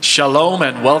Shalom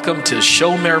and welcome to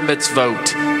Shomer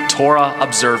Mitzvot, Torah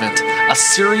Observant, a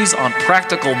series on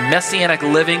practical Messianic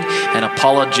living and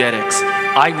apologetics.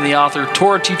 I'm the author,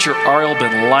 Torah teacher Ariel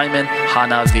ben Lyman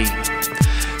Hanavi.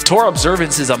 Torah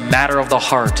observance is a matter of the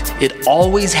heart. It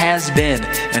always has been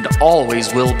and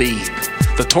always will be.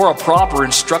 The Torah proper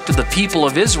instructed the people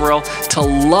of Israel to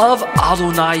love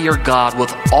Adonai your God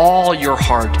with all your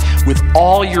heart, with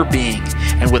all your being,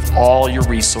 and with all your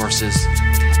resources.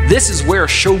 This is where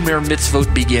Shomer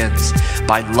Mitzvot begins,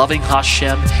 by loving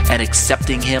Hashem and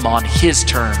accepting Him on His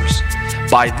terms.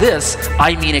 By this,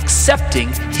 I mean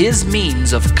accepting His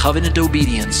means of covenant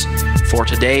obedience. For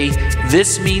today,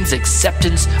 this means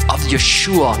acceptance of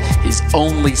Yeshua, His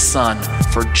only Son,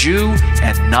 for Jew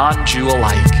and non-Jew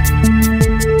alike.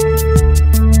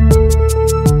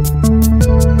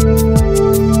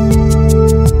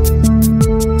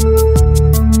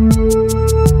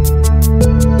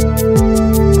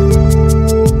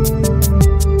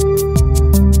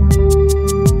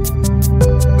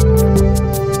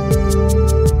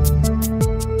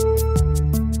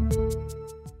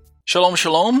 Shalom,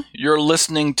 shalom. You're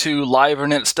listening to Live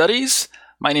Internet Studies.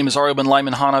 My name is Ariel ben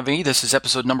Lyman Hanavi. This is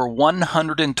episode number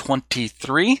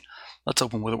 123. Let's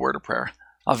open with a word of prayer.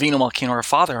 Avinu Malkeinu, our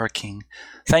Father, our King.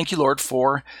 Thank you, Lord,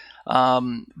 for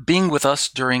being with us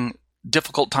during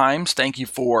difficult times. Thank you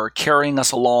for carrying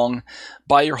us along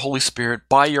by your Holy Spirit,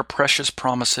 by your precious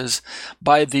promises,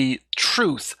 by the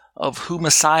truth of who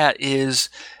Messiah is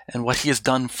and what He has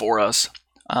done for us.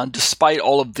 Despite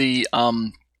all of the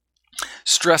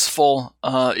stressful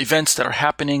events that are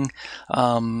happening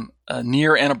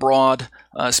near and abroad,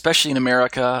 especially in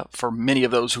America. For many of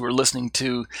those who are listening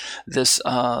to this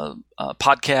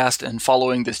podcast and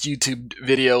following this YouTube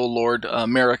video, Lord,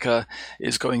 America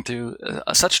is going through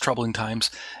such troubling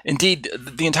times. Indeed,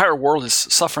 the entire world is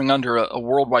suffering under a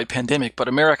worldwide pandemic, but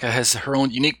America has her own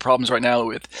unique problems right now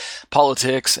with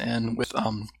politics and with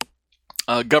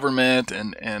government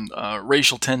and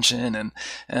racial tension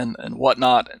and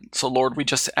whatnot. So, Lord, we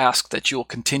just ask that you will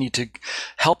continue to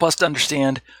help us to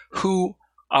understand who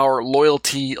our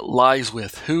loyalty lies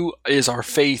with, who is our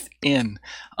faith in.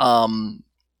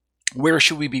 Where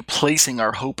should we be placing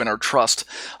our hope and our trust?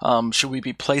 Should we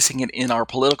be placing it in our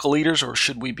political leaders, or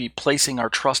should we be placing our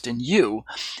trust in you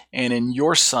and in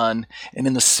your Son and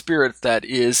in the Spirit that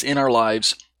is in our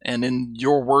lives and in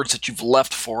your words that you've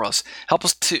left for us? Help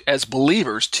us to, as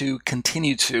believers, to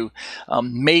continue to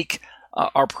make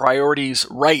our priorities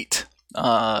right,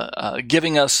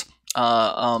 giving us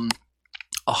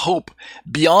a hope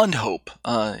beyond hope.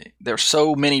 There are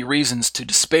so many reasons to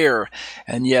despair,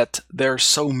 and yet there are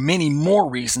so many more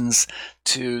reasons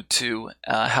to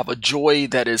have a joy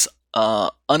that is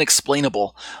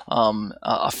unexplainable,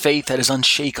 a faith that is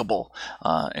unshakable,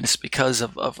 and it's because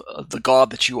of the God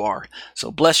that you are.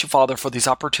 So bless you, Father, for these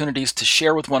opportunities to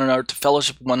share with one another, to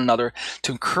fellowship with one another,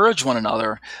 to encourage one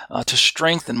another, to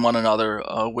strengthen one another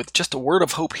with just a word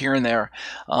of hope here and there.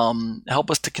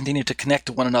 Help us to continue to connect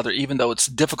to one another, even though it's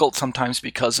difficult sometimes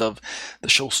because of the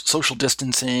social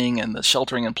distancing and the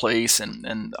sheltering in place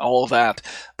and all of that.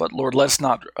 But Lord, let us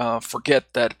not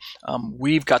forget that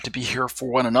we've got to be here for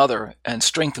one another and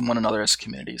strengthen one another as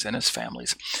communities and as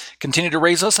families. Continue to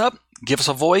raise us up, give us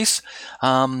a voice,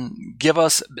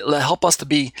 help us to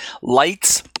be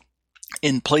lights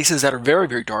in places that are very,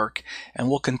 very dark, and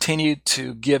we'll continue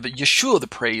to give Yeshua the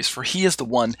praise, for He is the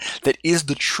one that is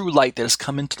the true light that has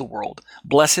come into the world.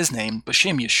 Bless His name,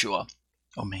 B'Shem Yeshua.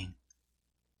 Amen.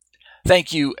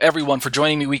 Thank you, everyone, for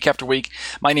joining me week after week.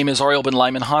 My name is Ariel ben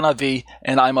Lyman Hanavi,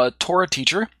 and I'm a Torah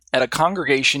teacher at a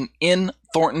congregation in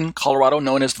Thornton, Colorado,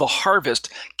 known as The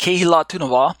Harvest, Kehilat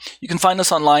Tunava. You can find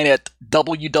us online at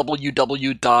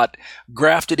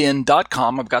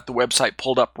www.graftedin.com. I've got the website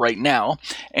pulled up right now.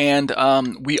 And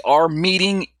we are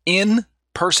meeting in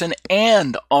person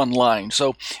and online.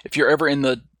 So if you're ever in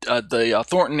the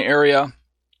Thornton area,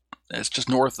 it's just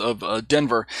north of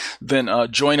Denver, then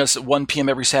join us at 1 p.m.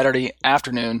 every Saturday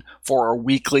afternoon for our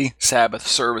weekly Sabbath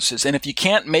services. And if you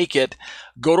can't make it,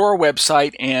 go to our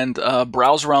website and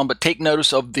browse around, but take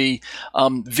notice of the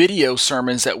video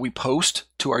sermons that we post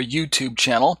to our YouTube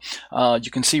channel.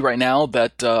 You can see right now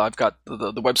that I've got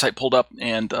the website pulled up,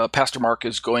 and Pastor Mark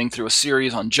is going through a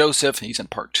series on Joseph. He's in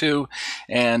part 2,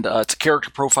 and it's a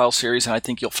character profile series, and I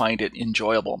think you'll find it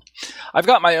enjoyable. I've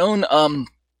got my own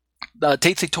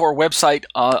Tetze Torah website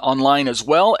online as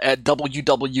well at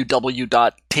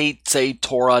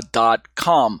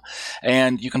www.tetzetorah.com,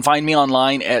 and you can find me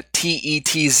online at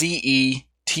TETZE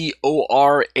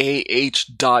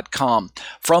torah.com.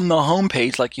 From the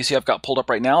homepage, like you see I've got pulled up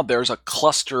right now, there's a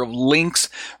cluster of links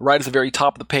right at the very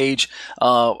top of the page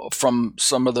from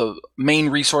some of the main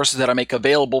resources that I make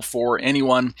available for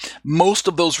anyone. Most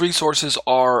of those resources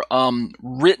are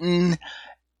written,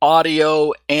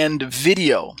 audio, and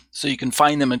video, so you can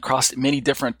find them across many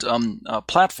different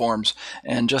platforms,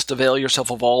 and just avail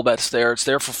yourself of all that's there. It's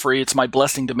there for free. It's my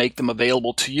blessing to make them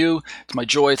available to you. It's my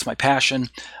joy, it's my passion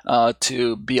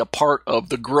to be a part of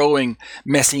the growing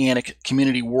Messianic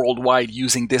community worldwide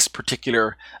using this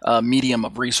particular medium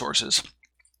of resources.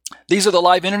 These are the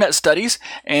live internet studies,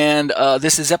 and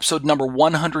this is episode number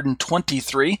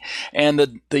 123.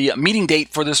 And the meeting date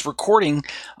for this recording,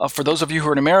 for those of you who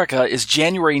are in America, is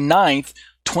January 9th,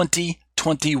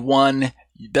 2021.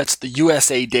 That's the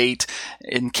USA date.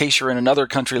 In case you're in another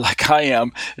country like I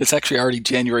am, it's actually already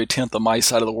January 10th on my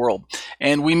side of the world.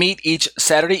 And we meet each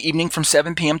Saturday evening from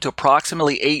 7 p.m. to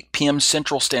approximately 8 p.m.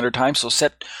 Central Standard Time. So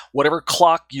set whatever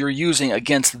clock you're using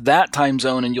against that time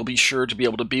zone, and you'll be sure to be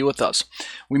able to be with us.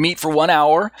 We meet for 1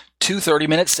 hour, two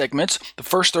 30-minute segments. The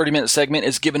first 30-minute segment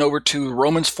is given over to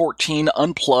Romans 14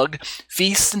 Unplugged,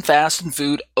 Feasts and Fasts and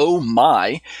Food, Oh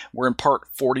My. We're in part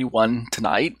 41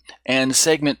 tonight. And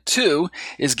segment 2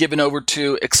 is given over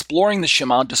to Exploring the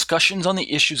Shema, Discussions on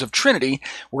the Issues of Trinity.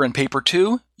 We're in paper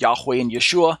 2, Yahweh and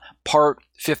Yeshua, part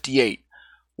 58.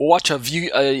 We'll watch a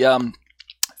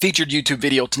featured YouTube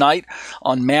video tonight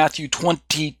on Matthew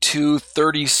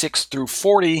 22:36 through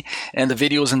 40, and the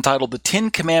video is entitled The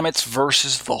 10 Commandments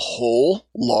versus the Whole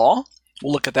Law.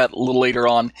 We'll look at that a little later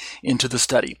on into the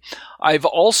study. I've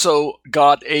also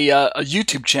got a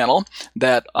YouTube channel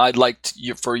that I'd like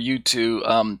for you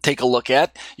to take a look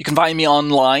at. You can find me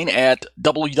online at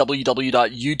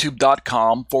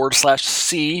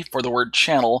www.youtube.com/C for the word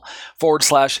channel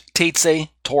 /Tetze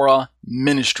Torah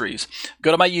Ministries.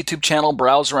 Go to my YouTube channel,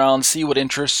 browse around, see what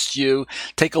interests you,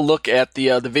 take a look at the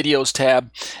videos tab,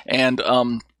 and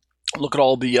look at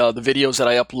all the videos that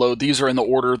I upload. These are in the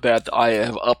order that I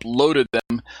have uploaded them.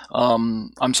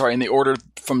 In the order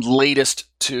from latest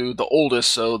to the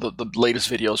oldest. So the latest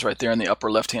videos right there in the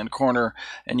upper left-hand corner.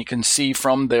 And you can see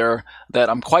from there that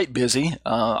I'm quite busy.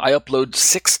 I upload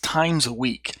 6 times a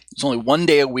week. It's only one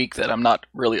day a week that I'm not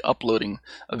really uploading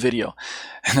a video.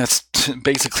 And that's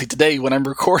basically today when I'm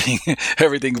recording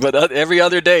everything. But every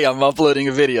other day I'm uploading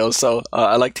a video. So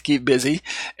I like to keep busy.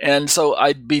 And so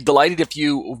I'd be delighted if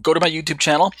you go to my YouTube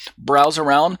channel, browse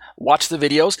around, watch the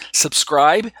videos,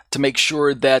 subscribe to make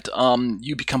sure that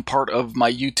you become part of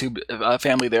my YouTube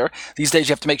family there. These days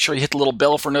you have to make sure you hit the little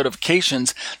bell for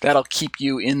notifications. That'll keep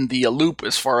you in the loop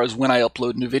as far as when I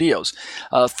upload new videos.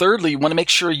 Thirdly, you want to make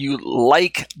sure you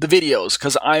like the videos,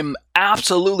 because I'm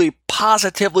absolutely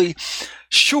positively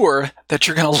sure that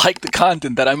you're going to like the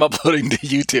content that I'm uploading to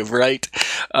YouTube, right?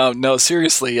 No,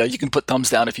 seriously, you can put thumbs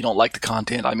down if you don't like the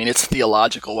content. I mean, it's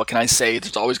theological. What can I say?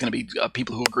 There's always going to be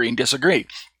people who agree and disagree.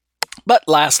 But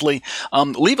lastly,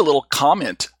 leave a little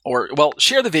comment, or, well,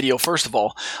 share the video, first of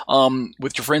all,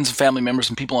 with your friends and family members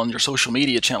and people on your social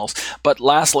media channels. But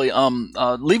lastly,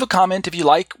 leave a comment if you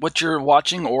like what you're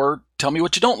watching, or tell me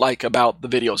what you don't like about the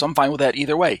videos. I'm fine with that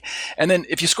either way. And then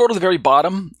if you scroll to the very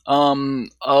bottom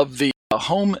of the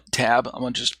home tab, I'm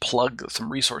going to just plug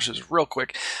some resources real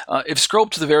quick. If you scroll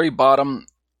up to the very bottom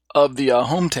of the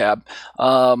home tab,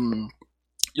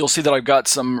 you'll see that I've got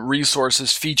some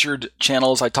resources, featured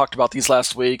channels. I talked about these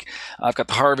last week. I've got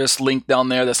the Harvest link down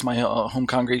there. That's my home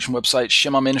congregation website.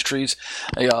 Shema Ministries,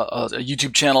 a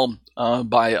YouTube channel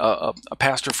by a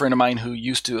pastor friend of mine who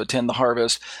used to attend the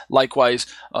Harvest. Likewise,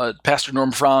 Pastor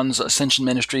Norm Franz, Ascension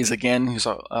Ministries, again, he's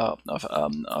a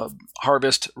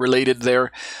Harvest related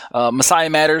there. Messiah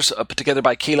Matters, put together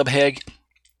by Caleb Haig,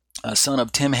 son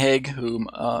of Tim Haig, who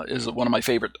is one of my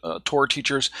favorite Torah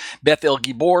teachers. Beth El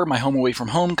Gibor, my Home Away from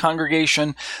Home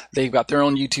congregation. They've got their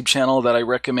own YouTube channel that I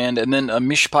recommend. And then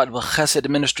Mishpat V'Chesed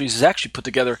Ministries has actually put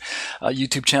together a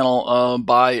YouTube channel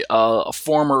by a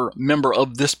former member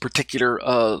of this particular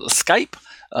Skype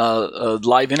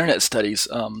live internet studies,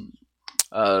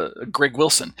 Greg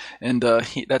Wilson, and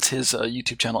that's his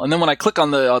YouTube channel. And then when I click on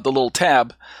the little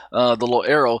tab, the little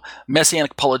arrow,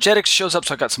 Messianic Apologetics shows up.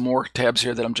 So I've got some more tabs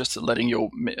here that I'm just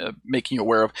making you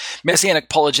aware of. Messianic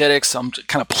Apologetics, I'm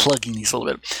kind of plugging these a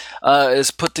little bit,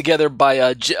 is put together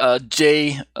by John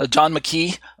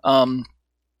McKee.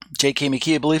 J.K.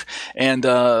 McKee, I believe, and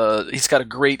he's got a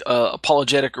great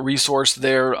apologetic resource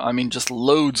there. I mean, just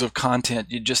loads of content.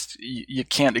 You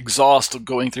can't exhaust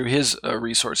going through his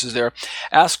resources there.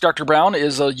 Ask Dr. Brown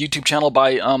is a YouTube channel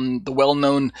by the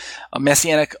well-known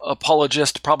Messianic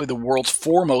apologist, probably the world's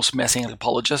foremost Messianic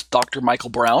apologist, Dr. Michael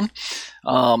Brown.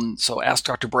 So Ask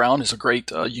Dr. Brown is a great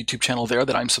YouTube channel there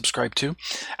that I'm subscribed to.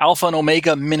 Alpha and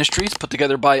Omega Ministries, put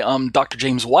together by Dr.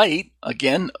 James White.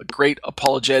 Again, great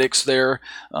apologetics there.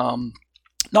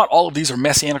 Not all of these are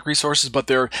messianic resources, but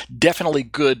they're definitely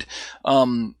good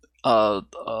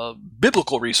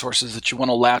biblical resources that you want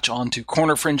to latch on to.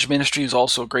 Corner Fringe Ministry is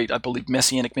also a great, I believe,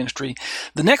 messianic ministry.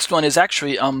 The next one is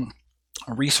actually a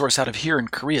resource out of here in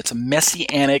Korea. It's a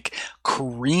Messianic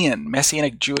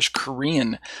Jewish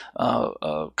Korean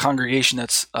congregation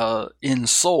that's in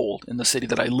Seoul, in the city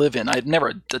that I live in. I'd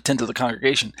never attended the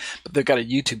congregation, but they've got a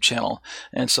YouTube channel.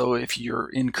 And so if you're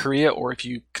in Korea, or if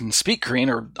you can speak Korean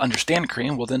or understand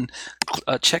Korean, well then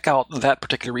check out that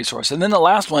particular resource. And then the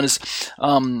last one is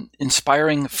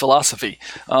Inspiring Philosophy.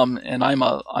 And I'm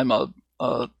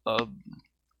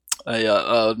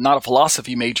not a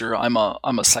philosophy major. I'm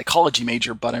a psychology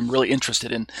major, but I'm really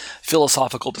interested in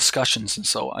philosophical discussions, and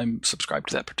so I'm subscribed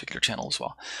to that particular channel as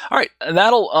well. All right, and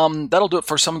that'll do it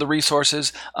for some of the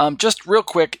resources. Just real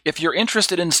quick, if you're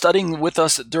interested in studying with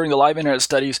us during the live internet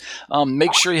studies,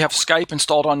 make sure you have Skype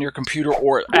installed on your computer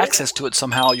or access to it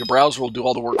somehow. Your browser will do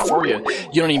all the work for you.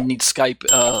 You don't even need Skype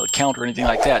account or anything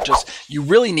like that. Just you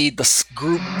really need the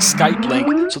group Skype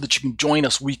link so that you can join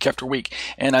us week after week.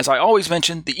 And as I always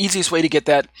mention, the easiest way to get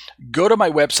that, go to my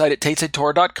website at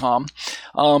tetzetorah.com,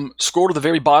 scroll to the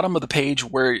very bottom of the page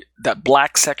where that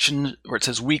black section where it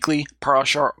says Weekly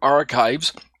Parashah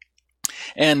Archives,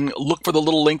 and look for the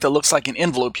little link that looks like an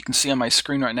envelope you can see on my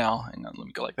screen right now. Hang on, let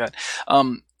me go like that.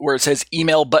 Where it says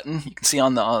email button, you can see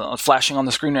on the flashing on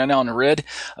the screen right now in red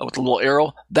with the little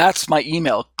arrow. That's my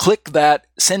email. Click that,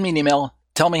 send me an email.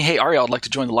 Tell me, hey, Ari, I'd like to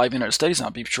join the live internet studies, and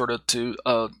I'll be sure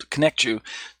to connect you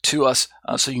to us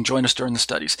so you can join us during the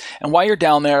studies. And while you're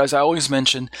down there, as I always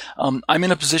mention, I'm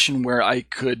in a position where I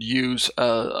could use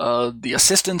the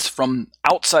assistance from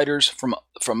outsiders, from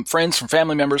friends, from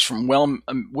family members, from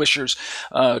well-wishers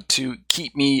to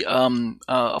keep me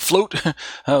afloat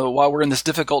while we're in this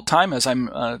difficult time, as I'm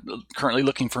currently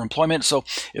looking for employment. So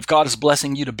if God is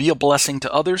blessing you to be a blessing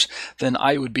to others, then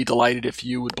I would be delighted if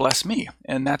you would bless me.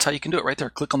 And that's how you can do it right there.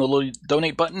 Click on the little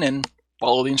donate button and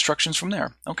follow the instructions from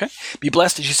there. Okay? Be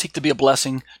blessed as you seek to be a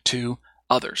blessing to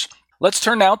others. Let's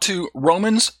turn now to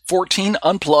Romans 14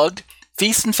 Unplugged,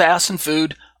 Feast and Fast and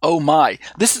Food. Oh my.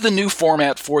 This is the new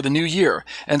format for the new year.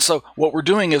 And so what we're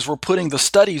doing is we're putting the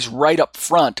studies right up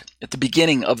front at the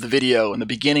beginning of the video and the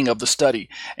beginning of the study.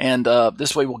 And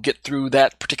this way we'll get through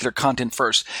that particular content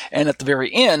first. And at the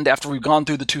very end, after we've gone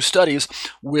through the two studies,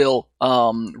 we'll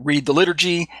read the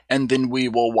liturgy, and then we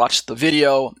will watch the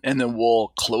video, and then we'll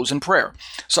close in prayer.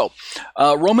 So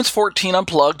Romans 14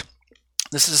 Unplugged.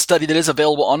 This is a study that is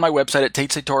available on my website at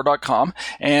tetzetorah.com,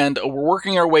 and we're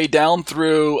working our way down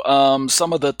through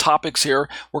some of the topics here.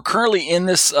 We're currently in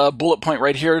this bullet point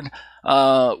right here,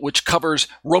 which covers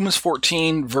Romans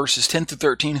 14, verses 10 through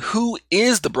 13. Who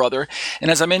is the brother? And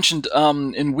as I mentioned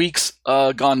in weeks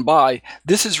gone by,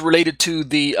 this is related to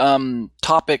the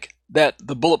topic that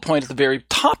the bullet point at the very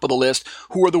top of the list,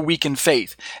 who are the weak in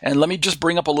faith. And let me just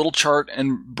bring up a little chart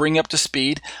and bring up to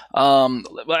speed. Well,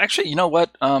 actually, you know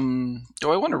what?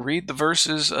 Do I want to read the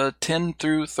verses 10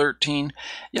 through 13?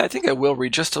 Yeah, I think I will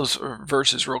read just those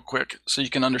verses real quick so you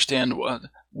can understand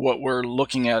what we're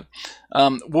looking at.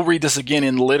 We'll read this again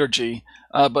in liturgy.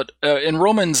 But in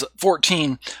Romans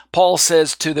 14, Paul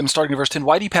says to them, starting in verse 10,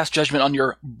 "Why do you pass judgment on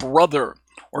your brother?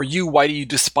 Or you, why do you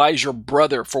despise your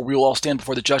brother? For we will all stand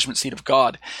before the judgment seat of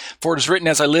God. For it is written,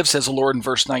 as I live, says the Lord," in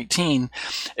verse 19,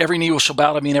 "every knee shall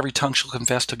bow to me, and every tongue shall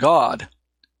confess to God.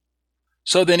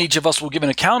 So then each of us will give an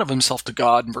account of himself to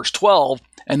God," in verse 12.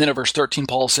 And then in verse 13,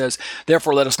 Paul says,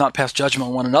 "Therefore let us not pass judgment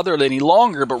on one another any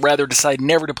longer, but rather decide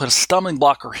never to put a stumbling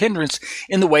block or hindrance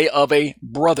in the way of a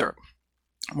brother."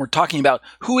 And we're talking about,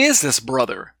 who is this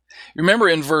brother? Remember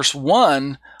in verse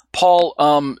 1, Paul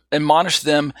admonished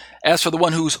them, "As for the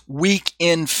one who's weak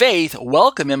in faith,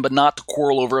 welcome him, but not to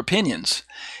quarrel over opinions."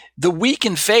 The weak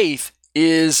in faith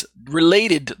is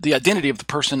related, the identity of the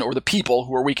person or the people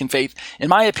who are weak in faith, in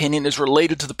my opinion, is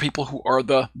related to the people who are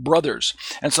the brothers.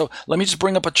 And so let me just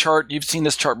bring up a chart. You've seen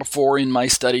this chart before in my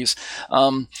studies.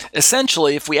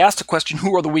 Essentially, if we ask the question,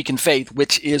 who are the weak in faith,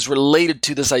 which is related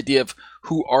to this idea of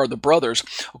who are the brothers,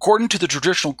 according to the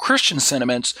traditional Christian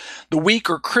sentiments, the weak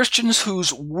are Christians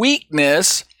whose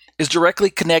weakness is directly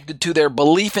connected to their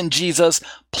belief in Jesus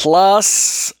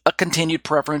plus a continued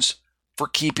preference for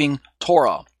keeping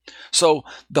Torah. So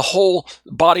the whole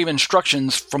body of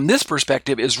instructions from this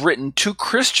perspective is written to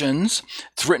Christians.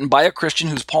 It's written by a Christian,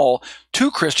 who's Paul, to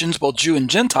Christians, both Jew and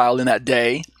Gentile in that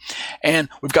day. And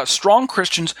we've got strong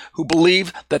Christians who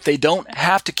believe that they don't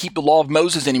have to keep the law of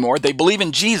Moses anymore. They believe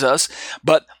in Jesus,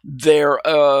 but they're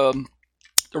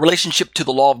relationship to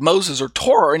the law of Moses or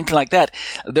Torah or anything like that.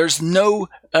 There's no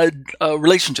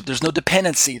relationship. There's no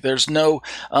dependency. There's no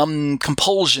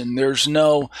compulsion. There's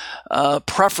no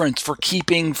preference for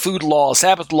keeping food laws,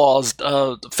 Sabbath laws,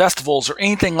 festivals, or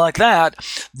anything like that.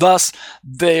 Thus,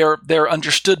 they're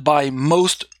understood by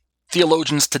most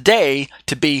theologians today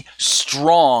to be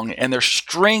strong, and their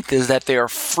strength is that they are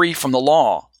free from the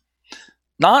law.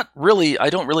 Not really, I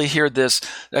don't really hear this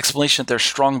explanation that they're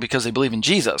strong because they believe in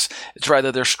Jesus. It's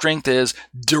rather their strength is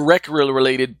directly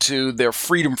related to their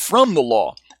freedom from the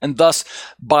law. And thus,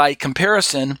 by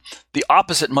comparison, the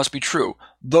opposite must be true.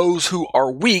 Those who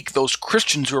are weak, those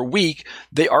Christians who are weak,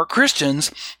 they are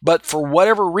Christians, but for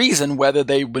whatever reason, whether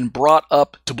they've been brought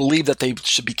up to believe that they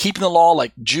should be keeping the law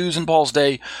like Jews in Paul's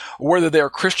day, or whether they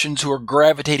are Christians who are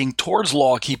gravitating towards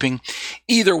law keeping,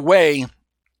 either way,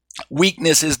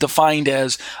 weakness is defined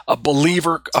as a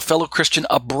believer, a fellow Christian,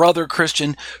 a brother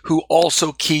Christian who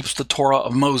also keeps the Torah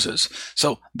of Moses.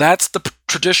 So that's the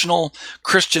traditional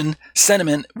Christian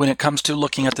sentiment when it comes to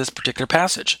looking at this particular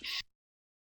passage.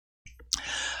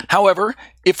 However,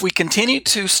 if we continue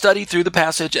to study through the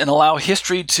passage and allow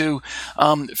history to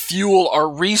fuel our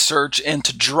research and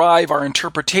to drive our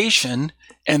interpretation,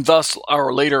 and thus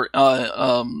our later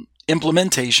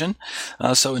implementation,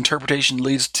 so interpretation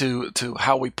leads to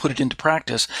how we put it into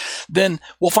practice, then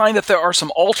we'll find that there are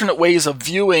some alternate ways of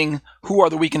viewing who are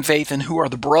the weak in faith and who are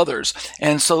the brothers.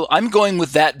 And so I'm going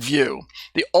with that view.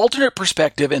 The alternate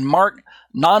perspective, and Mark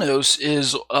Nanos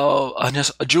is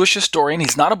a Jewish historian.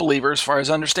 He's not a believer, as far as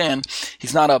I understand.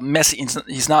 He's not a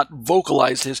he's not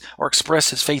vocalized his or expressed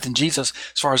his faith in Jesus,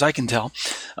 as far as I can tell.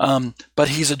 But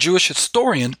he's a Jewish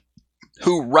historian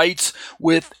who writes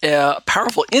with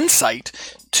powerful insight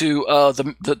to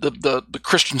the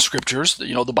Christian scriptures,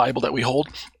 the Bible that we hold.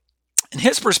 And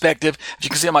his perspective, as you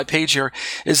can see on my page here,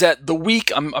 is that the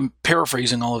weak, I'm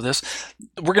paraphrasing all of this,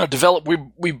 we're going to develop,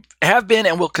 we have been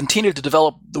and will continue to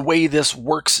develop the way this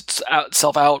works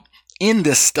itself out in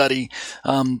this study,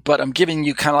 but I'm giving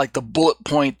you kind of like the bullet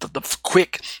point, the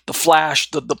quick, the flash,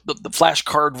 the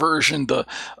flashcard version, the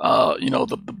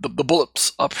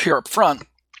bullets up here up front,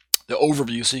 the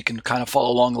overview, so you can kind of follow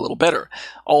along a little better.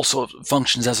 Also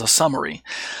functions as a summary.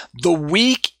 The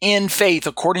weak in faith,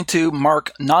 according to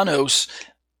Mark Nanos,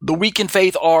 the weak in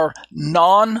faith are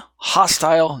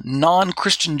non-hostile,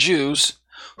 non-Christian Jews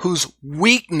whose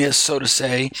weakness, so to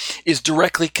say, is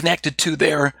directly connected to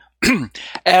their,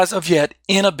 as of yet,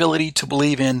 inability to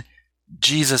believe in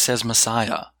Jesus as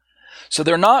Messiah. So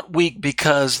they're not weak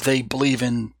because they believe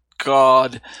in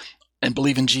God and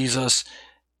believe in Jesus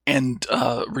and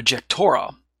reject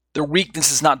Torah. Their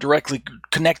weakness is not directly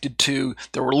connected to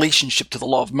their relationship to the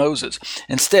law of Moses.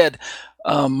 Instead,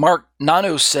 Mark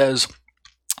Nanos says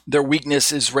their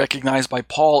weakness is recognized by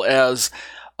Paul as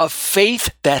a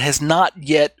faith that has not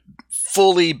yet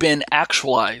fully been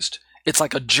actualized. It's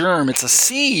like a germ, it's a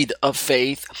seed of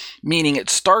faith, meaning it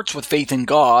starts with faith in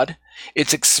God.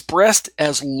 It's expressed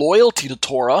as loyalty to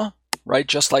Torah, right?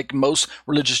 Just like most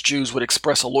religious Jews would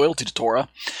express a loyalty to Torah,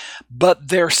 but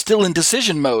they're still in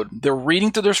decision mode. They're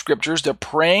reading through their scriptures, they're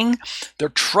praying, they're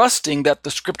trusting that the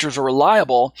scriptures are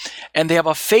reliable, and they have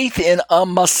a faith in a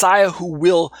Messiah who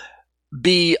will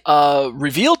be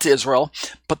revealed to Israel,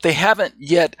 but they haven't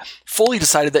yet fully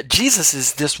decided that Jesus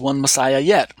is this one Messiah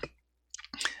yet.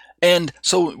 And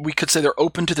so we could say they're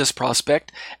open to this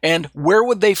prospect. And where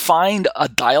would they find a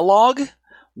dialogue?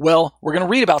 Well, we're going to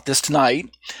read about this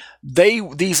tonight.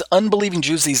 These unbelieving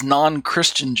Jews, these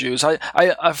non-Christian Jews,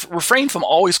 I've refrained from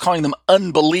always calling them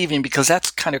unbelieving because that's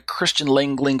kind of Christian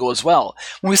lingo as well.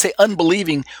 When we say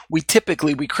unbelieving, we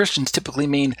Christians typically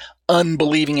mean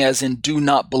unbelieving as in do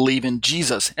not believe in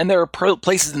Jesus. And there are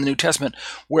places in the New Testament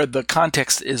where the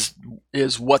context is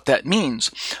what that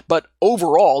means. But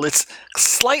overall, it's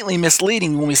slightly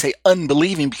misleading when we say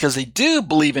unbelieving because they do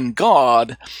believe in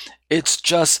God. It's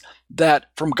just that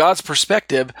from God's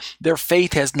perspective, their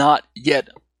faith has not yet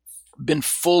been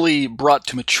fully brought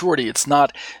to maturity. It's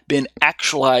not been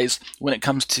actualized when it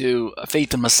comes to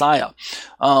faith in Messiah.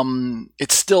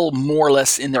 It's still more or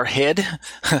less in their head.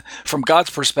 From God's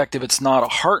perspective, it's not a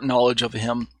heart knowledge of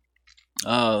Him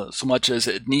so much as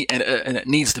it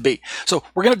needs to be. So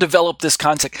we're going to develop this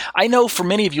concept. I know for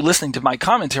many of you listening to my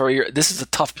commentary, this is a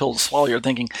tough pill to swallow. You're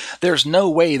thinking there's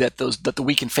no way that the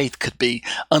weak in faith could be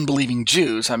unbelieving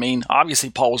Jews. I mean,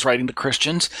 obviously Paul was writing to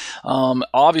Christians.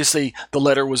 Obviously the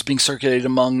letter was being circulated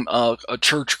among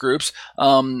church groups,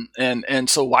 and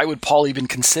so why would Paul even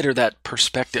consider that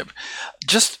perspective?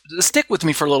 Just stick with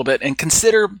me for a little bit and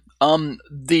consider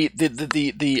the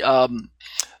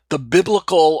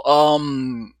biblical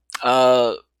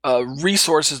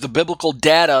resources, the biblical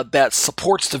data that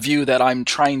supports the view that I'm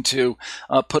trying to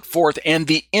put forth, and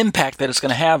the impact that it's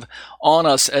going to have on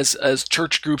us as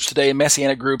church groups today,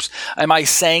 Messianic groups. Am I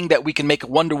saying that we can make a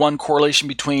one-to-one correlation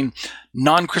between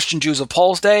non-Christian Jews of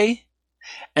Paul's day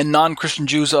and non-Christian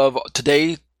Jews of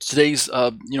today's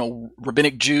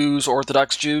rabbinic Jews,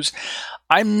 Orthodox Jews?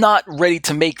 I'm not ready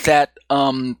to make that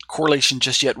correlation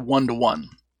just yet one-to-one.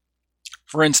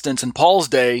 For instance, in Paul's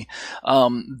day,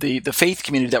 the faith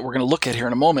community that we're going to look at here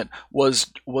in a moment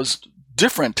was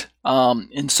different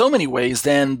in so many ways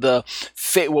than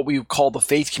what we would call the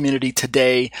faith community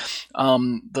today.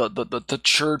 The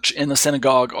church and the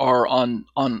synagogue are on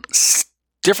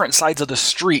different sides of the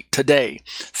street today,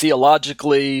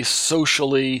 theologically,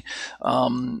 socially.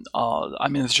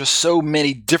 There's just so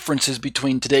many differences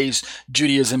between today's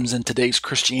Judaisms and today's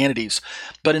Christianities.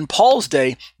 But in Paul's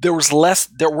day, there were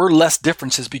less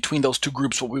differences between those two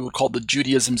groups, what we would call the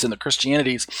Judaisms and the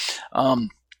Christianities.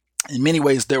 In many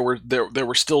ways, they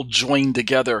were still joined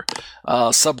together,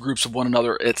 subgroups of one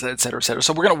another, et cetera, et cetera.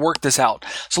 So we're going to work this out.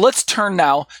 So let's turn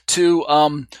now to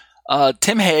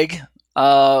Tim Hegg,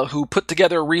 who put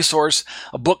together a resource,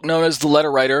 a book known as The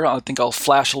Letter Writer. I think I'll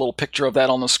flash a little picture of that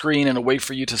on the screen and a way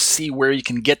for you to see where you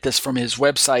can get this from his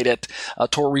website at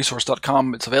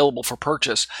TorahResource.com. It's available for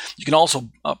purchase. You can also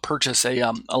purchase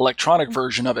a electronic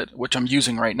version of it, which I'm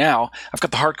using right now. I've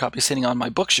got the hard copy sitting on my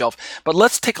bookshelf. But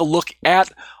let's take a look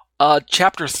at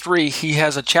chapter 3. He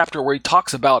has a chapter where he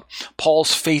talks about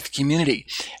Paul's faith community.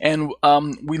 And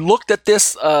we looked at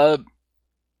this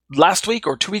last week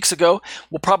or 2 weeks ago.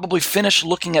 We'll probably finish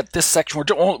looking at this section.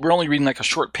 We're only reading like a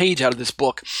short page out of this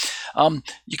book.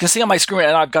 You can see on my screen,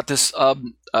 and I've got this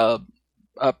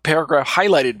paragraph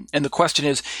highlighted, and the question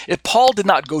is, if Paul did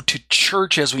not go to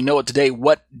church as we know it today,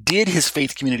 what did his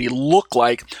faith community look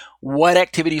like? What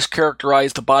activities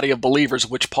characterized the body of believers of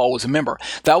which Paul was a member?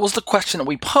 That was the question that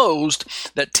we posed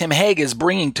that Tim Hegg is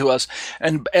bringing to us.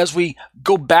 And as we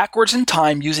go backwards in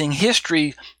time using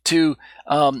history to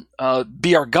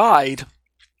be our guide,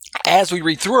 as we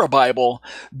read through our Bible,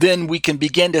 then we can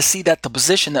begin to see that the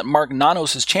position that Mark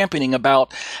Nanos is championing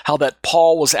about how that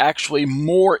Paul was actually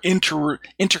more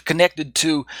interconnected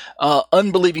to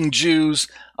unbelieving Jews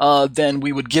than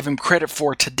we would give him credit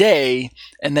for today,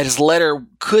 and that his letter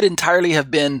could entirely have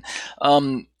been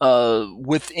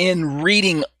within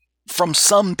reading from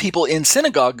some people in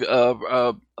synagogue,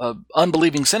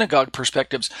 unbelieving synagogue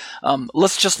perspectives.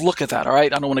 Let's just look at that, all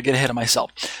right? I don't want to get ahead of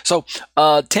myself. So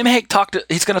Tim Hegg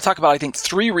he's going to talk about, I think,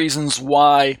 3 reasons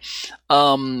why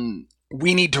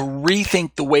we need to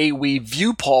rethink the way we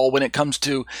view Paul when it comes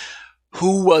to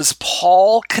who was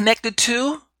Paul connected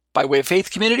to by way of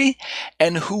faith community,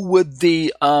 and who would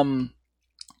the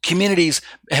communities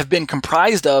have been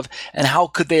comprised of, and how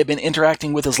could they have been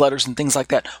interacting with his letters and things like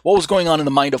that. What was going on in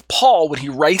the mind of Paul when he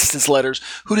writes his letters?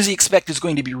 Who does he expect is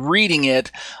going to be reading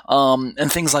it,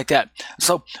 and things like that.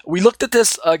 So we looked at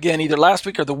this again either last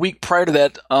week or the week prior to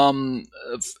that.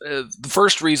 The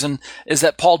first reason is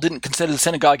that Paul didn't consider the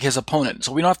synagogue his opponent.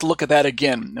 So we don't have to look at that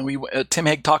again. And Tim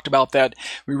Hegg talked about that.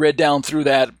 We read down through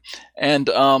that, and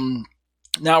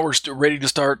now we're ready to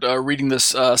start reading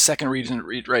this second reason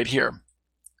right here.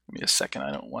 Give me a second.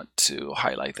 I don't want to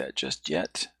highlight that just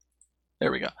yet.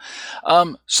 There we go.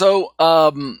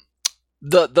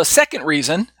 The second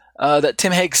reason that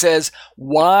Tim Hegg says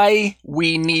why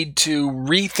we need to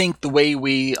rethink the way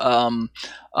we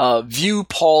view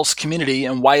Paul's community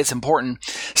and why it's important.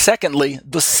 Secondly,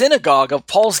 the synagogue of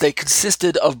Paul's day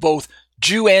consisted of both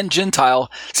Jew and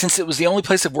Gentile, since it was the only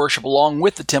place of worship, along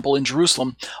with the temple in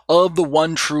Jerusalem, of the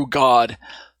one true God.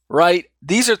 Right?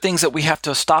 These are things that we have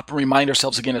to stop and remind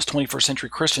ourselves again as 21st century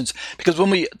Christians, because when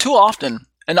we too often,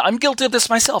 and I'm guilty of this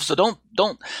myself, so don't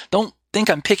think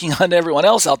I'm picking on everyone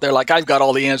else out there like I've got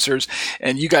all the answers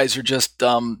and you guys are just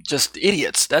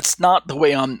idiots. That's not the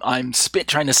way I'm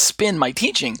trying to spin my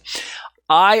teaching.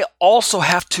 I also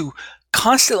have to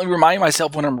constantly remind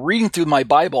myself when I'm reading through my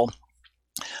Bible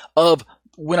of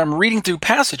when I'm reading through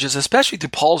passages, especially through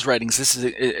Paul's writings, this is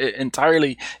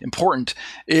entirely important,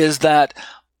 is that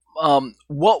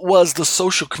what was the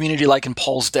social community like in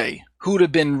Paul's day? Who would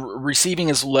have been receiving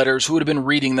his letters? Who would have been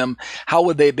reading them? How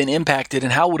would they have been impacted?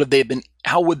 And how would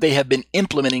they have been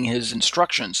implementing his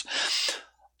instructions?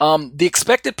 The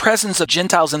expected presence of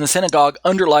Gentiles in the synagogue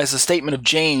underlies the statement of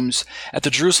James at the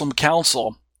Jerusalem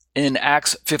Council in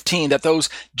Acts 15 that those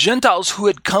Gentiles who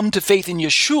had come to faith in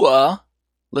Yeshua,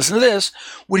 listen to this,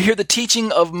 would hear the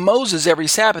teaching of Moses every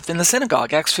Sabbath in the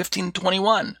synagogue, Acts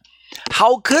 15:21.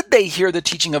 How could they hear the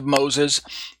teaching of Moses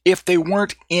if they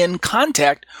weren't in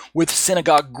contact with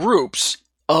synagogue groups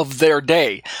of their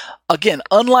day? Again,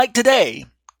 unlike today,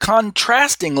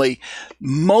 Contrastingly,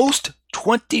 most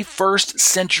 21st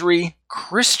century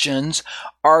Christians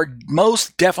are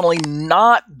most definitely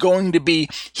not going to be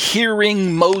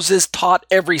hearing Moses taught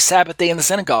every Sabbath day in the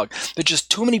synagogue. There's just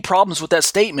too many problems with that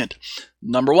statement.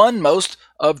 Number one, most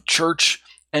of church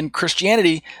and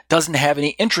Christianity doesn't have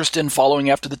any interest in following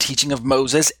after the teaching of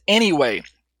Moses anyway.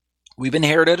 We've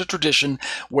inherited a tradition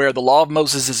where the law of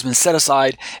Moses has been set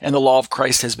aside and the law of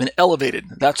Christ has been elevated.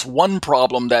 That's one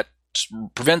problem that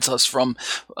prevents us from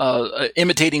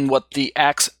imitating what the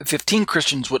Acts 15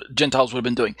 Gentiles would have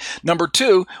been doing. Number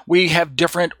two, we have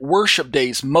different worship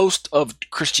days. Most of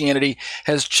Christianity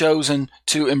has chosen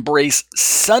to embrace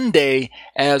Sunday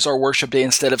as our worship day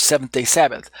instead of Seventh-day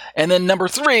Sabbath. And then number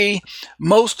three,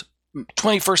 most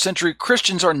 21st century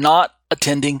Christians are not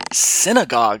attending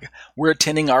synagogue. We're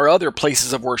attending our other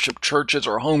places of worship, churches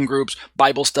or home groups,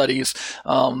 Bible studies,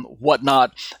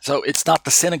 whatnot. So it's not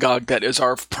the synagogue that is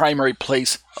our primary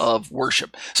place of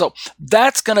worship. So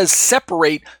that's going to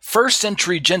separate first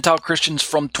century Gentile Christians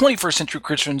from 21st century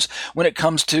Christians when it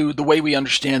comes to the way we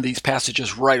understand these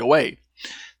passages right away.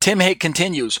 Tim Hake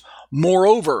continues,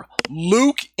 moreover,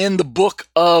 Luke in the book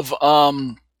of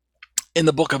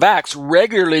Acts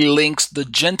regularly links the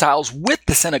Gentiles with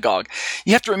the synagogue.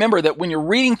 You have to remember that when you're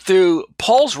reading through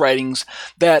Paul's writings,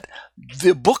 that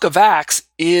the book of Acts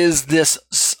is this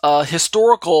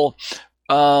historical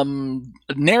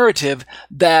narrative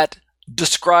that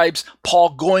describes Paul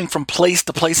going from place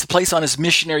to place to place on his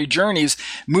missionary journeys,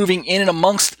 moving in and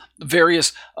amongst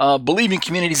various believing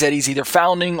communities that he's either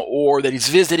founding or that he's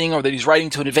visiting or that he's writing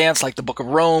to in advance, like the book of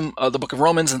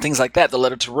Romans and things like that, the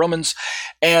letter to Romans.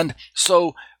 And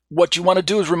so what you want to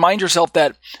do is remind yourself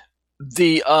that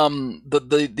the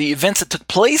events that took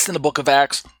place in the book of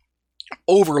Acts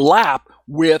overlap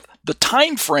with the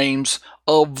time frames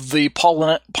of the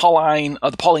Pauline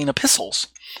epistles.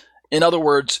 In other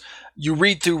words, you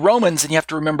read through Romans and you have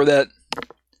to remember that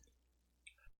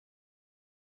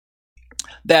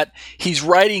he's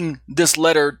writing this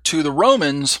letter to the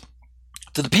Romans,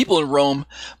 to the people in Rome,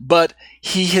 but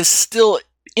he is still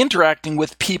interacting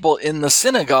with people in the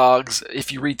synagogues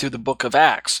if you read through the book of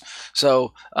Acts.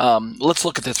 So let's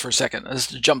look at this for a second. Let's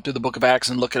jump through the book of Acts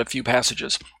and look at a few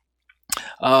passages.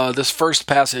 This first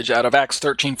passage out of Acts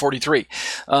 13:43.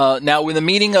 Now, when the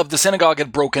meeting of the synagogue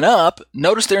had broken up,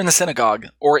 notice they're in the synagogue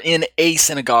or in a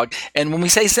synagogue. And when we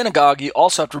say synagogue, you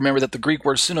also have to remember that the Greek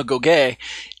word synagoge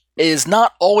is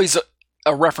not always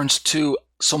a reference to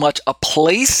so much a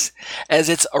place as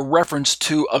it's a reference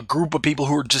to a group of people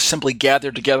who are just simply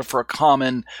gathered together for a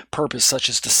common purpose, such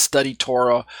as to study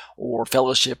Torah or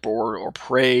fellowship or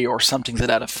pray or something to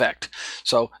that effect.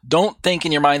 So don't think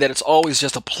in your mind that it's always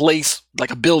just a place like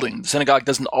a building. The synagogue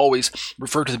doesn't always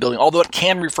refer to the building, although it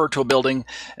can refer to a building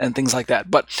and things like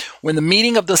that. But when the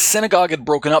meeting of the synagogue had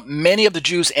broken up, many of the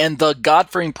Jews and the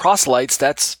God-fearing proselytes,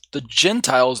 that's the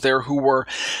Gentiles there who were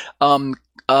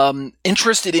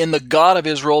interested in the God of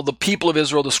Israel, the people of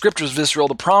Israel, the scriptures of Israel,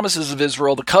 the promises of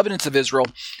Israel, the covenants of Israel,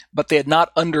 but they had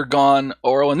not undergone,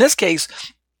 or in this case,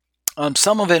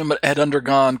 some of them had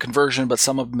undergone conversion, but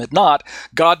some of them had not.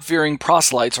 God-fearing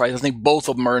proselytes, right? I think both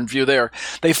of them are in view there.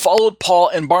 They followed Paul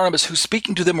and Barnabas, who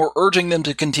speaking to them were urging them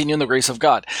to continue in the grace of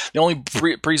God. The only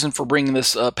reason for bringing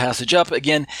this passage up,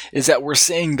 again, is that we're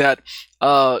saying that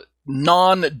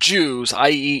non-Jews,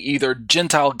 i.e. either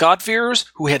Gentile God-fearers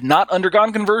who had not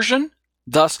undergone conversion,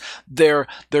 thus their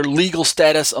legal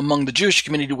status among the Jewish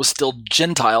community was still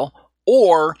Gentile,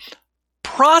 or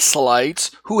proselytes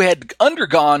who had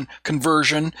undergone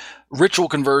conversion, ritual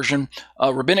conversion,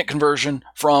 rabbinic conversion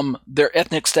from their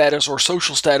ethnic status or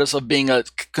social status of being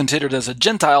considered as a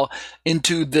Gentile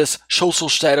into this social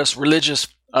status, religious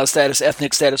status,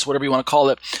 ethnic status, whatever you want to call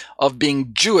it, of being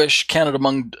Jewish, counted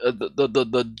among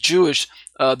the Jews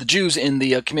in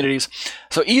the communities.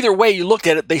 So either way you looked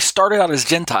at it, they started out as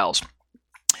Gentiles.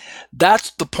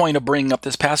 That's the point of bringing up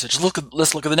this passage.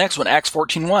 Let's look at the next one, Acts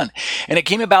 14:1. And it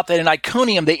came about that in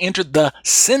Iconium they entered the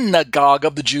synagogue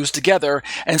of the Jews together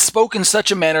and spoke in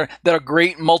such a manner that a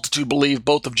great multitude believed,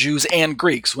 both of Jews and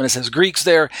Greeks. When it says Greeks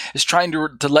there, it's trying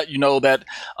to let you know that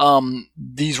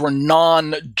these were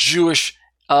non-Jewish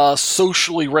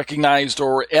socially recognized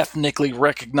or ethnically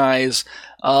recognized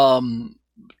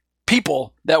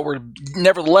people that were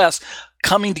nevertheless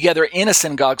coming together in a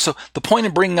synagogue. So the point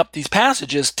in bringing up these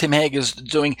passages, Tim Hake is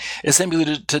doing, is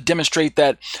simply to demonstrate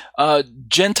that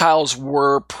Gentiles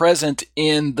were present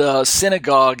in the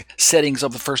synagogue settings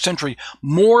of the first century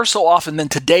more so often than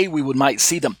today we might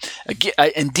see them.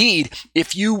 Indeed,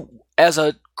 if you as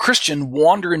a Christian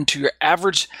wander into your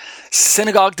average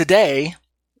synagogue today,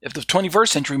 if the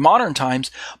 21st century, modern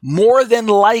times, more than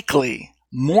likely,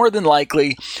 more than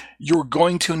likely you're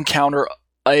going to encounter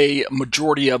a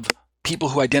majority of people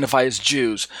who identify as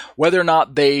Jews. Whether or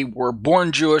not they were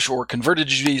born Jewish or converted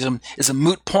to Judaism is a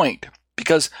moot point,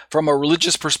 because from a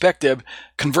religious perspective,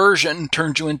 conversion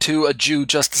turns you into a Jew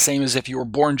just the same as if you were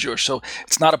born Jewish. So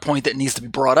it's not a point that needs to be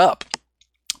brought up.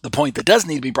 The point that does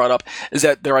need to be brought up is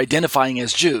that they're identifying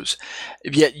as Jews.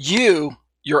 Yet you,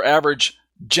 your average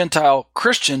Gentile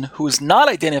Christian who is not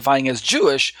identifying as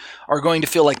Jewish, are going to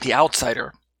feel like the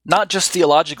outsider. Not just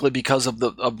theologically because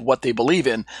of what they believe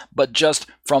in, but just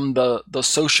from the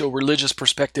socio-religious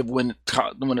perspective when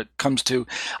it comes to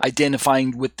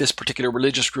identifying with this particular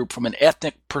religious group, from an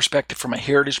ethnic perspective, from a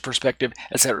heritage perspective,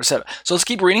 etc., etc. So let's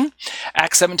keep reading.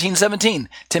 Acts 17:17.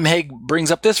 Tim Hegg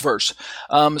brings up this verse.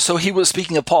 So he was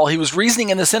speaking of Paul. He was reasoning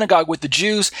in the synagogue with the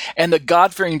Jews and the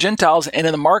God-fearing Gentiles, and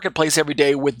in the marketplace every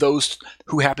day with those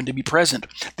who happened to be present.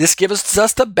 This gives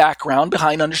us the background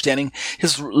behind understanding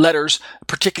his letters,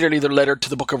 particularly the letter to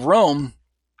the book of Rome,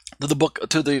 to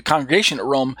the congregation at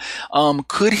Rome.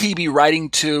 Could he be writing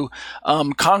to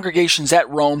congregations at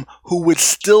Rome who would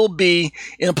still be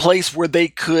in a place where they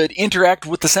could interact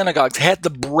with the synagogues? Had the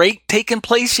break taken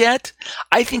place yet?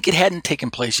 I think it hadn't taken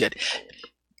place yet.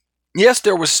 Yes,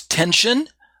 there was tension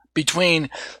between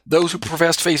those who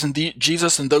professed faith in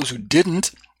Jesus and those who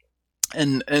didn't.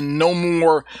 And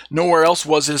nowhere else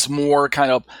was this more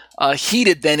kind of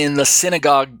heated than in the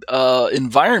synagogue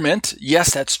environment.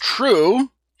 Yes, that's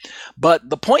true. But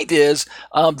the point is,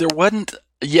 there wasn't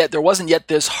yet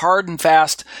this hard and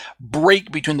fast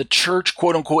break between the church,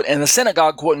 quote unquote, and the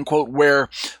synagogue, quote unquote, where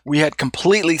we had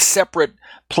completely separate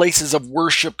places of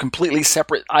worship, completely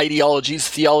separate ideologies,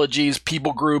 theologies,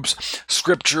 people groups,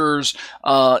 scriptures,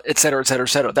 et cetera, et cetera, et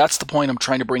cetera. That's the point I'm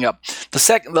trying to bring up. The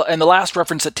second and the last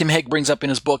reference that Tim Hegg brings up in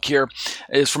his book here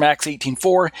is from Acts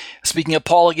 18:4. Speaking of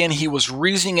Paul again, he was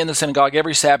reasoning in the synagogue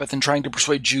every Sabbath and trying to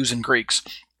persuade Jews and Greeks.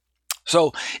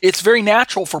 So it's very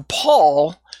natural for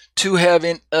Paul to have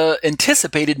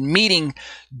anticipated meeting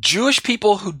Jewish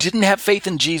people who didn't have faith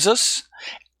in Jesus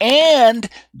and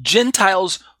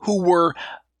Gentiles who were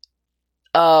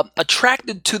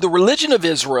attracted to the religion of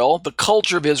Israel, the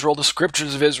culture of Israel, the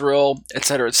scriptures of Israel,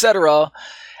 etc.,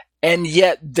 and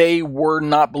yet they were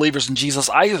not believers in Jesus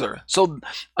either. So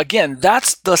again,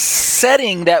 that's the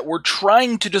setting that we're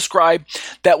trying to describe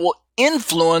that will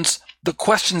influence the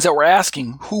questions that we're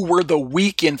asking. Who were the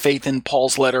weak in faith in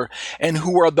Paul's letter, and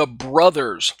who are the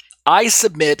brothers? I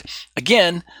submit,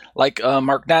 again, like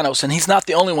Mark Nanos, and he's not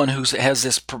the only one who has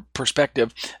this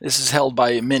perspective. This is held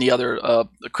by many other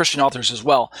Christian authors as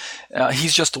well.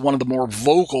 He's just one of the more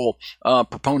vocal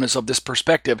proponents of this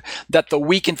perspective, that the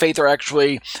weak in faith are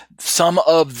actually some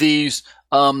of these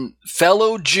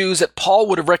fellow Jews that Paul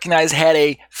would have recognized had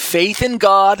a faith in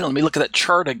God. And let me look at that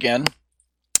chart again.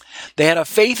 They had a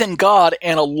faith in God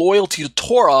and a loyalty to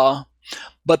Torah,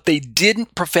 but they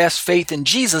didn't profess faith in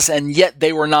Jesus, and yet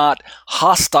they were not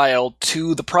hostile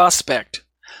to the prospect.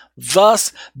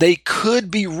 Thus, they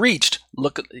could be reached.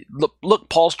 Look,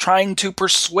 Paul's trying to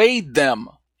persuade them.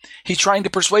 He's trying to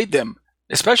persuade them,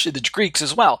 especially the Greeks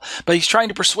as well. But he's trying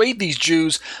to persuade these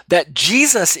Jews that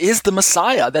Jesus is the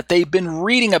Messiah that they've been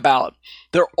reading about.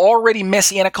 They're already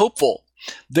Messianic hopeful.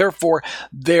 Therefore,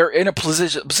 they're in a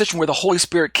position where the Holy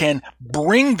Spirit can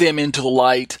bring them into the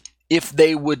light if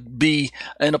they would be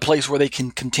in a place where they can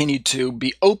continue to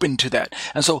be open to that.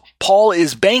 And so Paul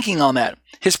is banking on that.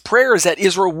 His prayer is that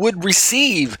Israel would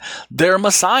receive their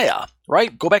Messiah,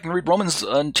 right? Go back and read Romans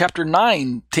chapter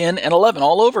 9, 10, and 11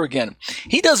 all over again.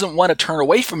 He doesn't want to turn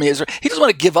away from Israel. He doesn't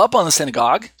want to give up on the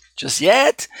synagogue just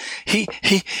yet.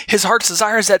 His heart's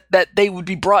desire is that they would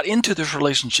be brought into this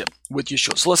relationship with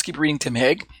Yeshua. So let's keep reading Tim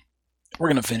Hegg. We're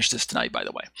going to finish this tonight, by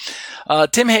the way.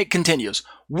 Tim Hegg continues.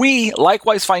 We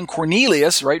likewise find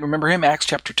Cornelius, right, remember him, Acts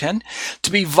chapter 10,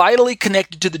 to be vitally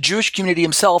connected to the Jewish community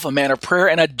himself, a man of prayer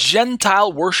and a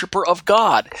Gentile worshiper of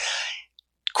God.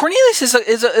 Cornelius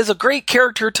is a great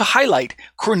character to highlight.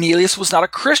 Cornelius was not a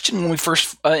Christian when we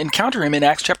first encounter him in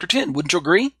Acts chapter 10. Wouldn't you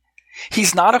agree?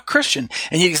 He's not a Christian,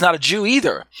 and yet he's not a Jew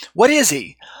either. What is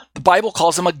he? The Bible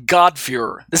calls him a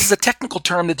God-fearer. This is a technical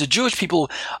term that the Jewish people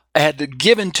had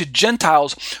given to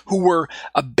Gentiles who were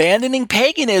abandoning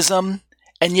paganism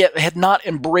and yet had not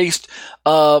embraced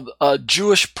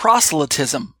Jewish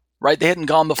proselytism, right? They hadn't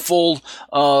gone the full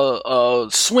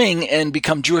swing and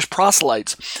become Jewish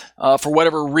proselytes. For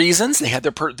whatever reasons, they had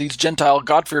these Gentile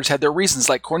God-fearers had their reasons,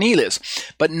 like Cornelius.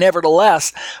 But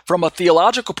nevertheless, from a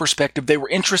theological perspective, they were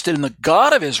interested in the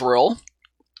God of Israel,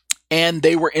 and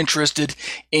they were interested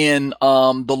in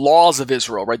the laws of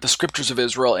Israel, right? The scriptures of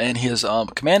Israel and his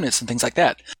commandments and things like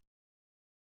that.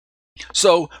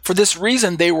 So for this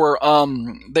reason, they were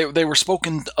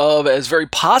spoken of as very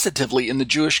positively in the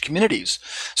Jewish communities.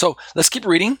 So let's keep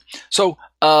reading. So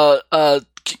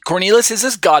Cornelius is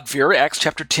this God-fearer, Acts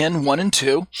chapter 10, 1 and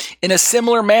 2. In a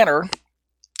similar manner,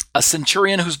 a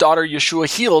centurion whose daughter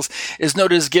Yeshua heals is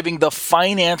noted as giving the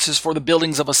finances for the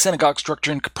buildings of a synagogue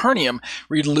structure in Capernaum.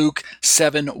 Read Luke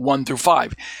 7, 1 through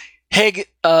 5. Haig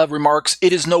remarks,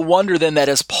 it is no wonder then that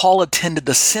as Paul attended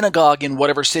the synagogue in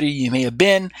whatever city he may have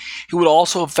been, he would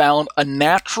also have found a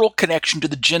natural connection to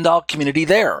the Gentile community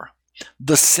there.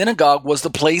 The synagogue was the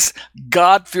place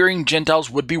God-fearing Gentiles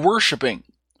would be worshiping.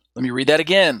 Let me read that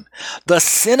again. The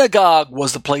synagogue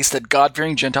was the place that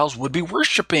God-fearing Gentiles would be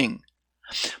worshiping.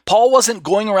 Paul wasn't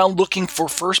going around looking for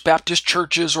First Baptist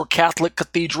churches or Catholic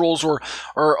cathedrals or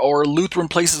Lutheran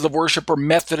places of worship or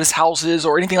Methodist houses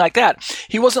or anything like that.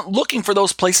 He wasn't looking for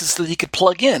those places so that he could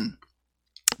plug in.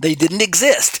 They didn't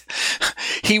exist.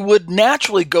 He would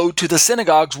naturally go to the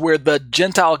synagogues where the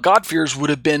Gentile God-fearers would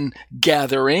have been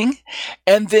gathering,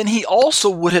 and then he also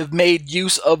would have made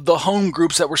use of the home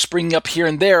groups that were springing up here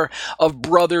and there of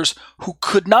brothers who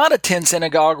could not attend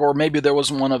synagogue, or maybe there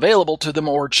wasn't one available to them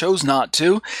or chose not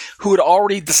to, who had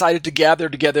already decided to gather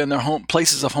together in their home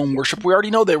places of home worship. We already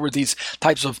know there were these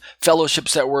types of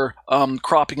fellowships that were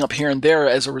cropping up here and there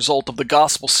as a result of the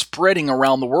gospel spreading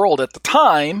around the world at the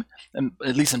time, and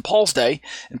at least in Paul's day,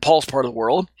 in Paul's part of the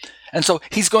world. And so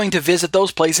he's going to visit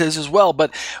those places as well.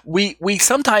 But we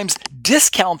sometimes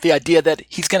discount the idea that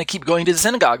he's going to keep going to the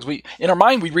synagogues. In our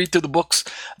mind, we read through the books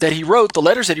that he wrote, the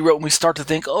letters that he wrote, and we start to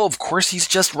think, oh, of course, he's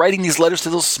just writing these letters to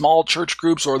those small church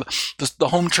groups or the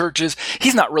home churches.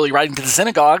 He's not really writing to the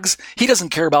synagogues. He doesn't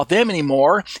care about them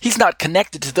anymore. He's not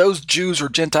connected to those Jews or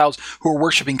Gentiles who are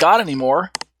worshiping God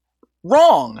anymore.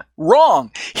 Wrong.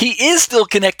 He is still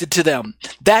connected to them.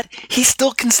 That he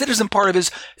still considers them part of his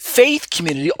faith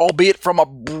community, albeit from a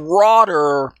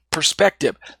broader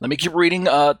perspective. Let me keep reading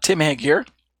Tim Haig here.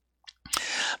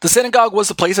 The synagogue was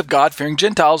the place of God-fearing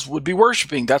Gentiles would be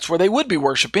worshiping. That's where they would be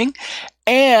worshiping.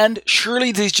 And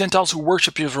surely these Gentiles who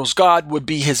worship Israel's God would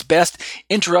be his best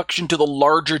introduction to the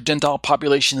larger Gentile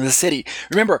population in the city.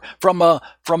 Remember, from a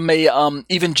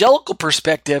evangelical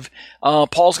perspective,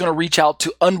 Paul's going to reach out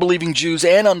to unbelieving Jews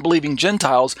and unbelieving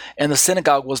Gentiles, and the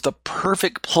synagogue was the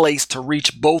perfect place to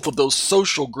reach both of those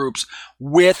social groups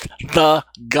with the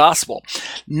gospel.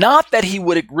 Not that he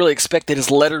would really expect that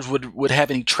his letters would have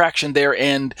any traction there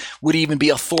and would even be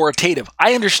authoritative.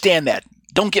 I understand that.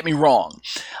 Don't get me wrong.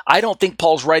 I don't think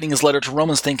Paul's writing his letter to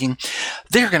Romans thinking,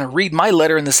 they're going to read my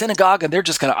letter in the synagogue and they're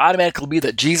just going to automatically be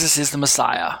that Jesus is the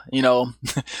Messiah. No,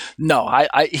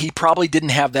 he probably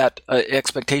didn't have that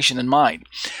expectation in mind.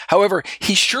 However,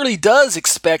 he surely does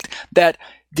expect that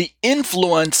the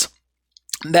influence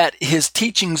that his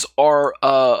teachings are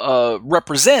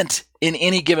represent in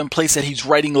any given place that he's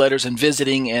writing letters and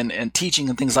visiting and teaching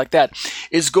and things like that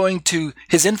his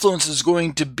influence is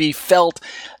going to be felt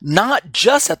not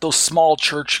just at those small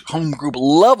church home group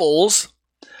levels,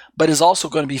 but is also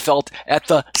going to be felt at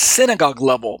the synagogue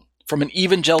level from an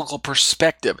evangelical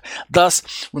perspective. Thus,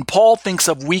 when Paul thinks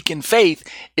of weak in faith,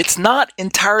 it's not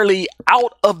entirely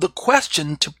out of the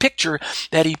question to picture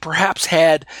that he perhaps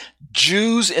had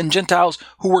Jews and Gentiles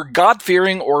who were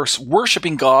God-fearing or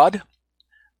worshiping God,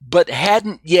 but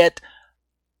hadn't yet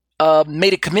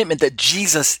made a commitment that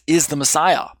Jesus is the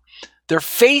Messiah. Their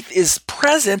faith is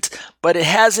present, but it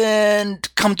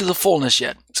hasn't come to the fullness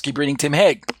yet. Let's keep reading Tim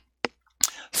Haig.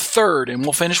 Third, and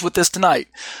we'll finish with this tonight,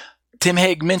 Tim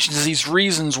Haig mentions these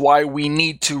reasons why we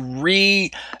need to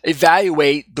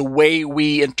reevaluate the way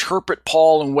we interpret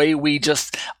Paul and way we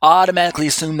just automatically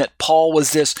assume that Paul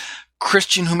was this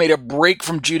Christian who made a break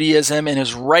from Judaism and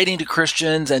is writing to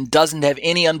Christians and doesn't have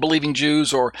any unbelieving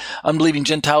Jews or unbelieving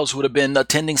Gentiles who would have been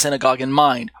attending synagogue in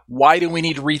mind. Why do we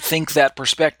need to rethink that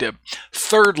perspective?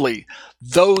 Thirdly,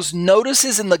 those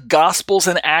notices in the Gospels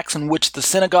and Acts in which the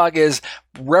synagogue is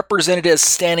represented as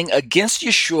standing against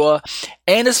Yeshua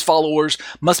and his followers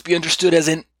must be understood as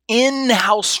an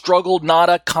in-house struggle, not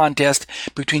a contest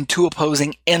between two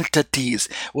opposing entities.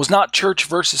 It was not church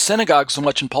versus synagogue so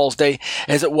much in Paul's day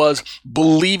as it was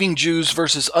believing Jews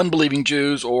versus unbelieving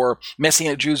Jews, or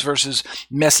Messianic Jews versus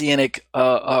Messianic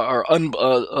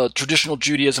traditional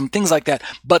Judaism, things like that.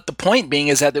 But the point being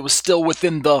is that it was still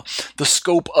within the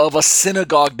scope of a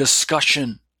synagogue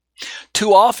discussion.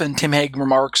 Too often, Tim Haig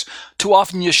remarks,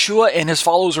 Yeshua and his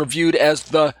followers are viewed as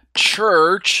the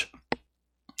church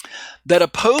that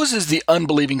opposes the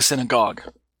unbelieving synagogue.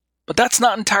 But that's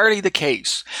not entirely the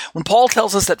case. When Paul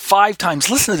tells us that 5 times,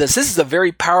 listen to this is a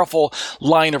very powerful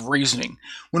line of reasoning.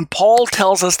 When Paul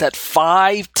tells us that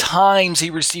 5 times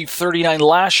he received 39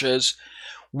 lashes,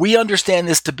 We understand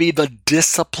this to be the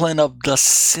discipline of the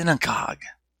synagogue.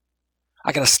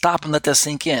 I got to stop and let that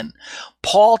sink in.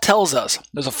 Paul tells us,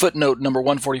 there's a footnote, number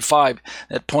 145,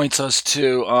 that points us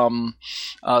to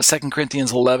 2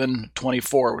 Corinthians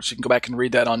 11:24, which you can go back and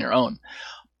read that on your own.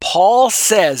 Paul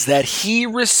says that he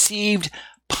received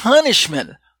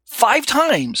punishment 5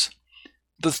 times.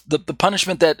 The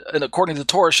punishment that, according to the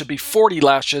Torah, should be 40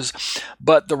 lashes,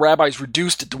 but the rabbis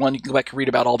reduced it to 1. You can go back and read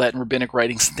about all that in rabbinic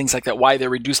writings and things like that, why they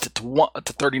reduced it to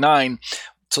 39.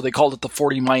 So they called it the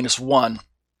 40 minus 1.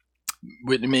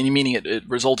 Meaning it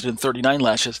resulted in 39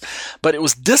 lashes, but it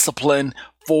was discipline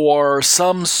for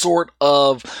some sort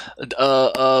of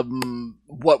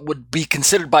what would be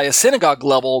considered by a synagogue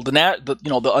level,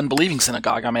 the unbelieving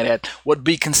synagogue, I might add, would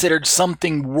be considered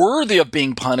something worthy of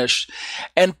being punished.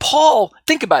 And Paul,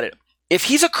 think about it, if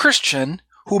he's a Christian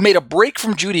who made a break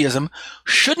from Judaism,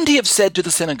 shouldn't he have said to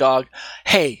the synagogue,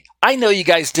 hey, I know you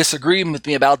guys disagree with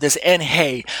me about this, and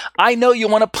hey, I know you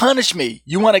want to punish me.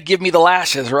 You want to give me the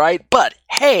lashes, right? But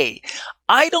hey,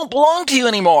 I don't belong to you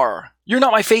anymore. You're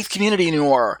not my faith community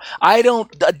anymore. I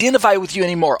don't identify with you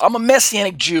anymore. I'm a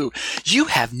Messianic Jew. You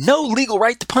have no legal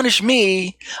right to punish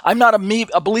me. I'm not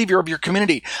a believer of your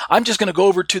community. I'm just going to go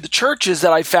over to the churches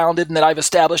that I founded and that I've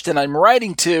established and I'm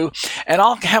writing to, and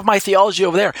I'll have my theology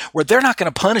over there where they're not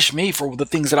going to punish me for the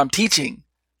things that I'm teaching.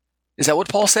 Is that what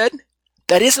Paul said?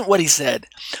 That isn't what he said.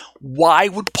 Why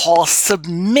would Paul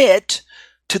submit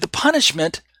to the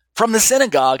punishment from the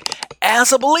synagogue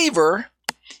as a believer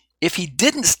if he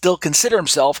didn't still consider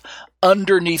himself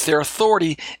underneath their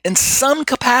authority in some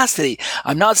capacity?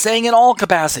 I'm not saying in all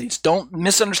capacities. Don't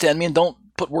misunderstand me and don't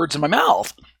put words in my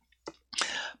mouth.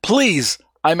 Please,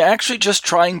 I'm actually just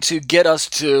trying to get us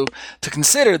to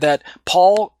consider that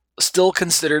Paul still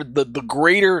considered the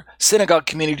greater synagogue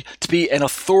community to be an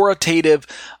authoritative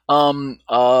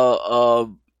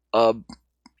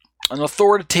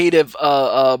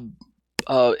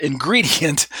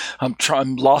ingredient.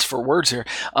 I'm lost for words here.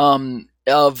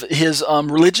 Of his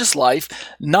religious life,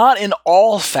 not in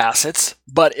all facets,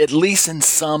 but at least in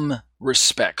some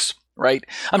respects. Right?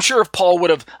 I'm sure if Paul would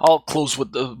have, I'll close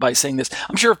by saying this.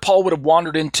 I'm sure if Paul would have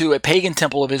wandered into a pagan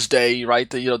temple of his day, right,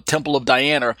 the temple of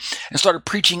Diana, and started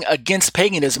preaching against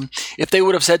paganism, if they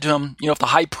would have said to him, if the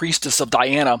high priestess of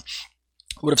Diana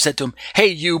would have said to him, hey,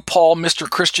 you, Paul, Mr.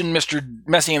 Christian, Mr.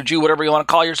 Messianic Jew, whatever you want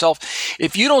to call yourself,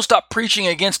 if you don't stop preaching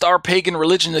against our pagan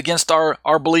religion, against our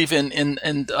belief in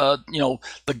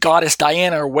the goddess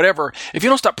Diana or whatever, if you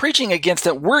don't stop preaching against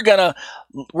it, we're going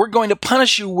to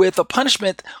punish you with a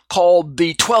punishment called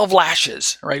the 12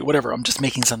 lashes, right? Whatever. I'm just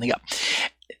making something up.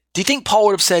 Do you think Paul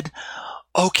would have said,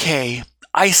 okay,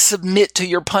 I submit to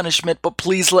your punishment, but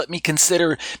please let me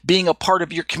consider being a part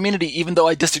of your community, even though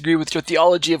I disagree with your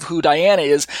theology of who Diana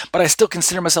is, but I still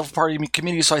consider myself a part of your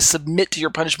community, so I submit to your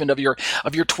punishment of your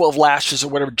 12 lashes or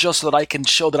whatever, just so that I can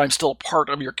show that I'm still a part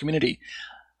of your community?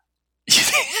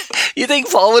 You think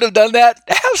Paul would have done that?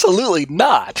 Absolutely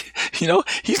not. He's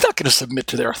not going to submit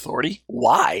to their authority.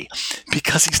 Why?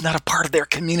 Because he's not a part of their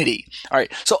community. All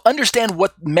right, so understand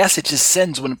what message it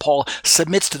sends when Paul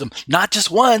submits to them, not just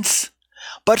once,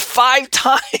 but 5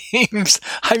 times.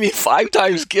 5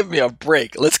 times, give me a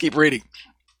break. Let's keep reading.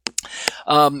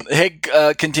 Haig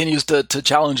continues to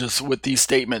challenge us with these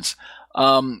statements.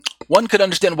 One could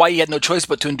understand why he had no choice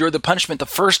but to endure the punishment the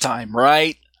first time,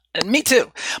 right? And me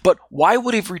too. But why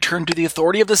would he have returned to the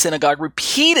authority of the synagogue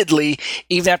repeatedly,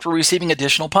 even after receiving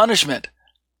additional punishment?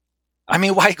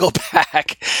 Why go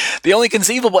back? The only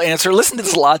conceivable answer, listen to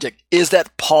this logic, is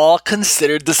that Paul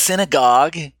considered the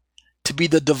synagogue to be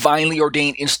the divinely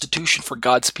ordained institution for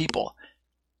God's people,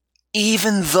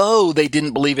 even though they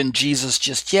didn't believe in Jesus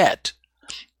just yet,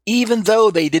 even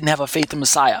though they didn't have a faith in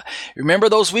Messiah. Remember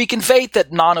those weak in faith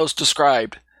that Nanos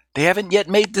described? They haven't yet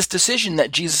made this decision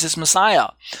that Jesus is Messiah.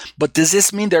 But does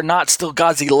this mean they're not still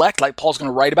God's elect, like Paul's going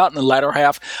to write about in the latter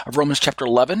half of Romans chapter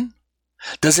 11?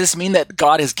 Does this mean that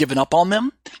God has given up on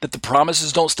them? That the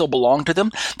promises don't still belong to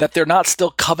them? That they're not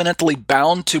still covenantally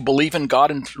bound to believe in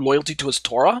God and loyalty to his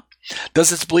Torah? Does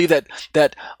this believe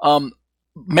that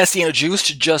Messianic Jews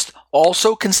should just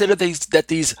also consider that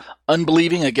these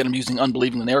unbelieving, again I'm using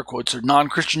unbelieving in air quotes, or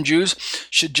non-Christian Jews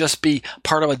should just be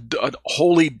part of a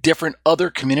wholly different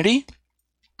other community?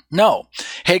 No.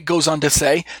 Haig goes on to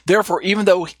say, therefore, even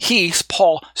though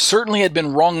Paul, certainly had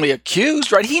been wrongly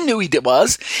accused, right? He knew he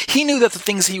was. He knew that the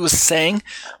things he was saying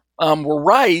were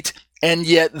right, and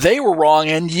yet they were wrong,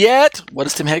 and yet, what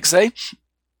does Tim Haig say?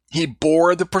 He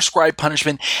bore the prescribed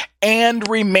punishment and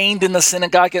remained in the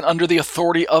synagogue and under the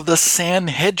authority of the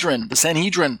Sanhedrin.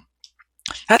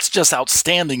 That's just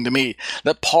outstanding to me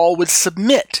that Paul would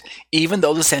submit, even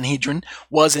though the Sanhedrin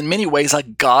was in many ways a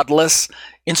godless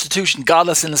institution,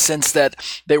 godless in the sense that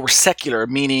they were secular,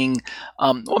 meaning,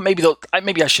 maybe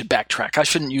I should backtrack. I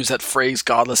shouldn't use that phrase,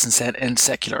 godless and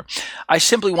secular. I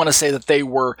simply want to say that they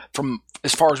were, from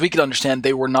as far as we could understand,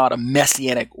 they were not a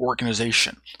messianic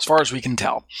organization, as far as we can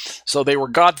tell. So they were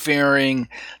God-fearing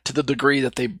to the degree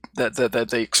that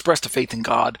they expressed a faith in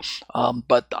God,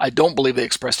 but I don't believe they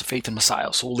expressed a faith in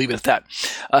Messiah. So we'll leave it at that.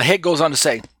 Haig goes on to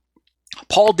say,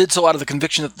 Paul did so out of the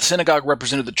conviction that the synagogue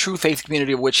represented the true faith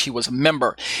community of which he was a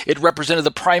member. It represented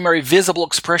the primary visible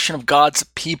expression of God's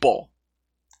people.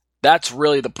 That's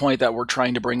really the point that we're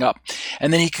trying to bring up.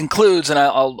 And then he concludes, and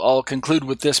I'll conclude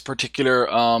with this particular,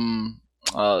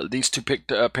 these two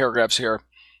paragraphs here.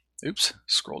 Oops,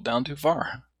 scrolled down too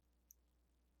far.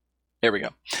 There we go.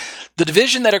 The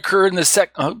division that occurred in the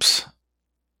oops.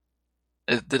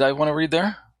 Did I want to read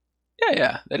there?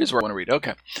 Yeah, that is where I want to read.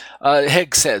 Okay.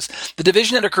 Haig says, the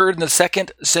division that occurred in the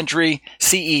 2nd century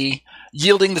CE,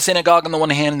 yielding the synagogue on the one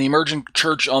hand and the emergent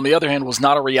church on the other hand, was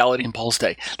not a reality in Paul's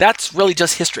day. That's really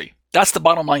just history. That's the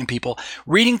bottom line, people.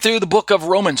 Reading through the book of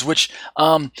Romans, which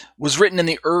was written in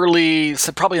the early,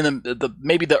 so probably in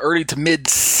maybe the early to mid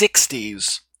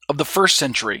 60s of the 1st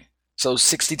century. So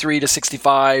 63 to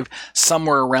 65,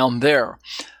 somewhere around there.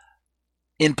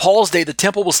 In Paul's day, the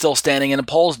temple was still standing, and in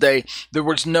Paul's day, there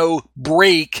was no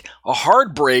break, a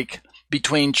hard break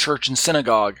between church and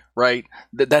synagogue, right?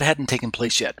 That hadn't taken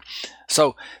place yet.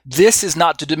 So this is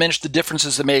not to diminish the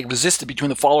differences that may have existed between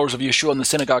the followers of Yeshua and the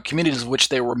synagogue communities of which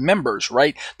they were members,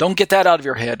 right? Don't get that out of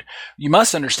your head. You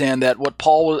must understand that what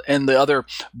Paul and the other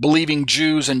believing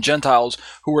Jews and Gentiles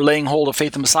who were laying hold of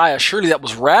faith in Messiah, surely that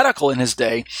was radical in his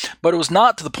day, but it was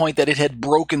not to the point that it had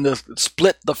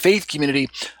split the faith community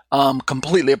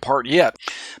completely apart yet.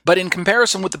 But in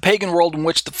comparison with the pagan world in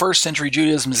which the 1st century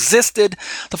Judaism existed,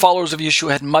 the followers of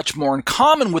Yeshua had much more in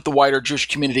common with the wider Jewish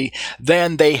community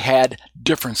than they had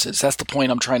differences. That's the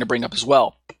point I'm trying to bring up as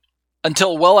well.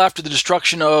 Until well after the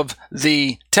destruction of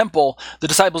the temple, the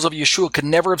disciples of Yeshua could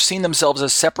never have seen themselves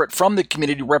as separate from the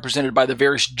community represented by the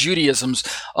various Judaisms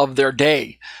of their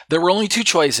day. There were only two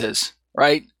choices,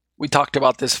 right? We talked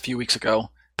about this a few weeks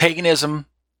ago. Paganism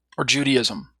or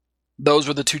Judaism. Those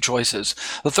were the two choices.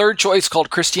 The third choice,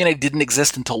 called Christianity, didn't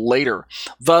exist until later.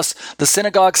 Thus, the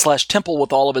synagogue/temple,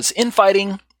 with all of its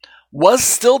infighting, was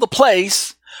still the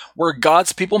place where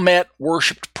God's people met,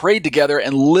 worshipped, prayed together,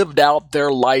 and lived out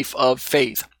their life of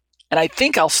faith. And I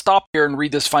think I'll stop here and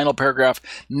read this final paragraph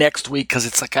next week because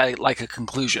it's like a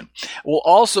conclusion. We'll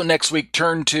also next week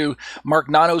turn to Mark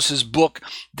Nanos' book,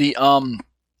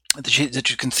 that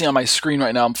you can see on my screen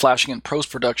right now. I'm flashing in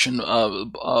post-production,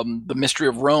 the Mystery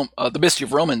of Rome, the Mystery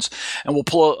of Romans, and we'll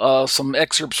pull some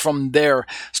excerpts from there,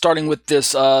 starting with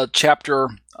this chapter,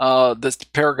 this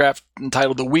paragraph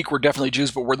entitled "The Weak Were Definitely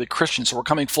Jews, but Were They Christians?" So we're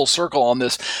coming full circle on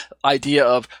this idea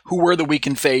of who were the weak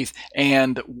in faith,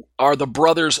 and are the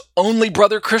brothers only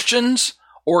brother Christians,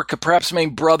 or could perhaps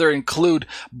maybe brother include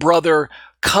brother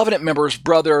covenant members,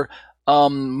 brother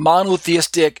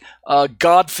monotheistic,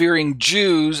 God-fearing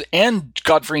Jews and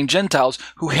God-fearing Gentiles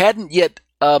who hadn't yet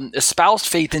espoused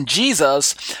faith in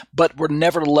Jesus, but were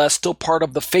nevertheless still part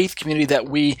of the faith community that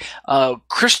we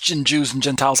Christian Jews and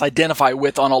Gentiles identify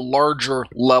with on a larger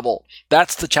level.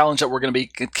 That's the challenge that we're going to be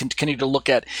continue to look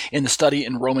at in the study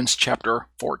in Romans chapter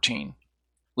 14.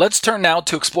 Let's turn now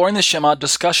to exploring the Shema,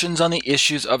 discussions on the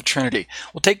issues of Trinity.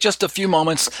 We'll take just a few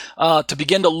moments to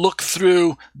begin to look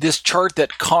through this chart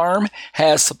that Carm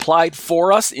has supplied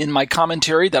for us in my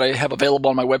commentary that I have available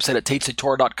on my website at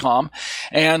tatesetorah.com.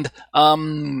 And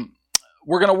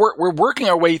we're working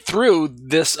our way through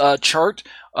this chart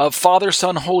of Father,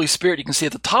 Son, Holy Spirit. You can see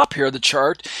at the top here of the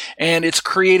chart, and it's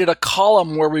created a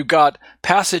column where we've got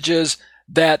passages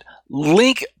that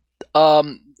link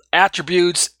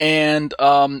attributes and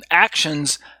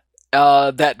actions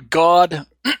that God,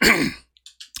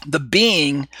 the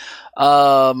being,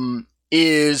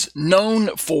 is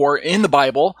known for in the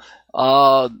Bible.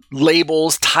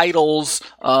 Labels, titles,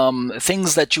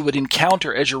 things that you would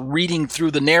encounter as you're reading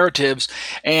through the narratives,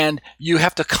 and you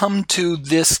have to come to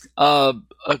this a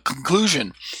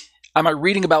conclusion. Am I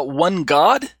reading about one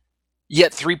God,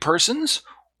 yet three persons?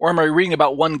 Or am I reading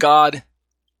about one God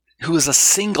who has a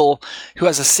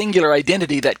singular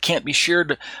identity that can't be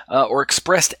shared or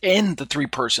expressed in the three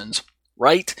persons?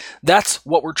 right? That's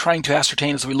what we're trying to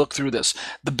ascertain as we look through this.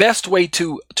 The best way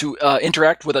to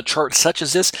interact with a chart such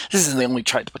as this isn't the only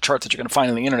charts that you're going to find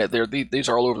on the internet. These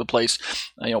are all over the place.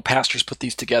 Pastors put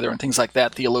these together and things like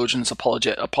that. Theologians,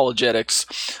 apologetics,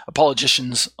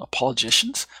 apologicians.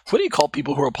 What do you call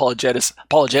people who are apologetists?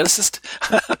 Apologists.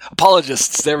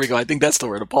 There we go. I think that's the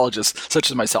word. Apologists, such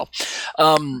as myself.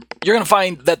 You're going to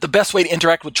find that the best way to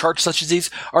interact with charts such as these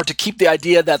are to keep the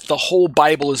idea that the whole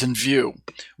Bible is in view,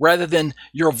 rather than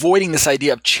you're avoiding this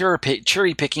idea of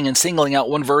cherry picking and singling out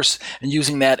one verse and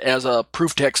using that as a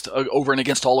proof text over and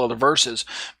against all other verses.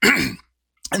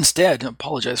 Instead, I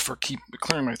apologize for keep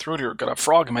clearing my throat here. I've got a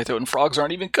frog in my throat, and frogs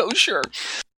aren't even kosher.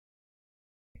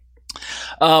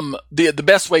 The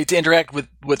best way to interact with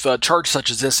charts such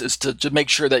as this is to make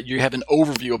sure that you have an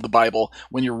overview of the Bible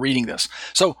when you're reading this.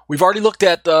 So we've already looked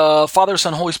at Father,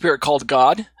 Son, Holy Spirit called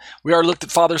God. We already looked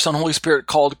at Father, Son, Holy Spirit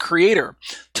called Creator.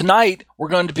 Tonight, we're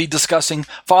going to be discussing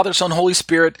Father, Son, Holy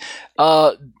Spirit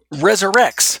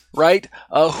resurrects, right?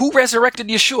 Who resurrected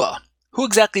Yeshua? Who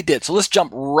exactly did? So let's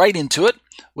jump right into it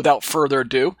without further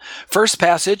ado. First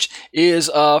passage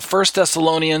is 1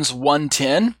 Thessalonians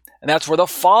 1:10. And that's where the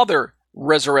Father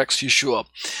resurrects Yeshua.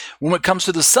 When it comes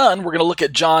to the Son, we're going to look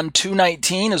at John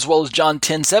 2:19 as well as John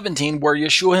 10:17, where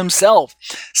Yeshua himself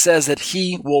says that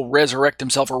he will resurrect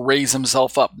himself or raise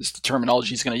himself up. This is the terminology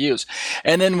he's going to use.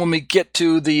 And then when we get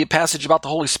to the passage about the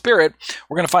Holy Spirit,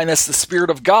 we're going to find that's the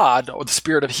Spirit of God, or the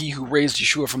Spirit of he who raised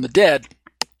Yeshua from the dead,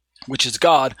 which is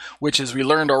God, which, as we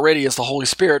learned already, is the Holy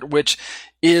Spirit, which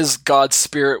is God's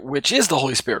Spirit, which is the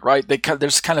Holy Spirit, right?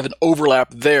 There's kind of an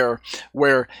overlap there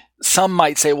where some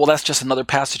might say, well, that's just another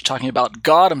passage talking about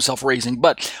God himself raising.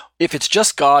 But if it's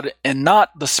just God and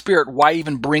not the Spirit, why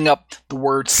even bring up the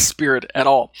word Spirit at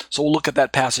all? So we'll look at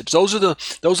that passage. Those are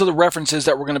the references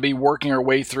that we're going to be working our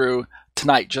way through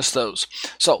tonight, just those.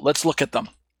 So let's look at them.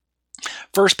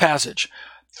 First passage,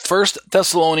 1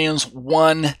 Thessalonians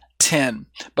 1:10.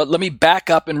 But let me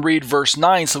back up and read verse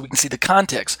 9 so we can see the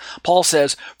context. Paul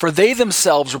says, "For they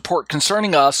themselves report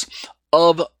concerning us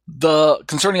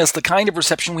the kind of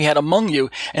reception we had among you,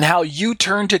 and how you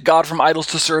turned to God from idols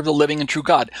to serve the living and true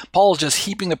God." Paul is just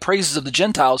heaping the praises of the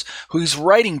Gentiles who he's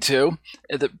writing to,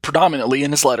 predominantly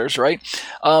in his letters, right?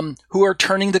 Who are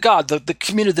turning to God, the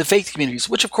community, the faith communities,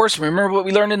 which of course, remember what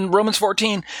we learned in Romans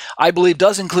 14, I believe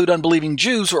does include unbelieving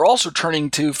Jews who are also turning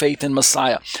to faith in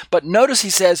Messiah. But notice he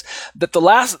says that the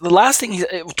last thing,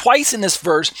 twice in this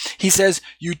verse, he says,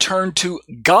 you turn to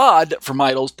God from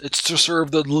idols. It's to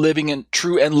serve the living and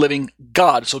true and living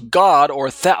God. So God, or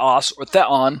theos, or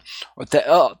theon, or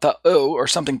theo, or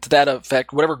something to that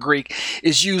effect, whatever Greek,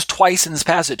 is used twice in this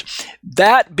passage.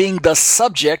 That being the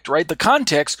subject, right, the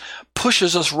context,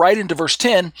 pushes us right into verse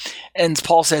 10, and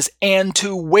Paul says, and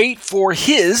to wait for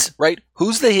his, right,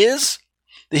 who's the his?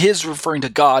 The his referring to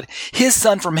God, his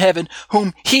Son from heaven,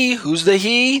 whom he, who's the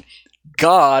he?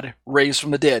 God raised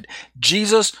from the dead.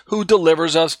 Jesus, who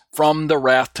delivers us from the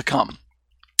wrath to come.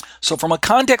 So from a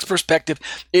context perspective,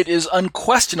 it is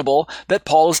unquestionable that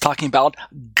Paul is talking about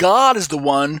God is the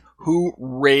one who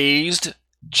raised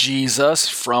Jesus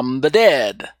from the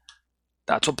dead.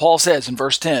 That's what Paul says in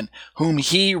verse 10, whom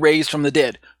he raised from the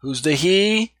dead. Who's the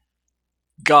he?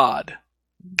 God.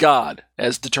 God,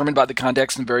 as determined by the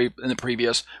context in the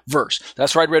previous verse.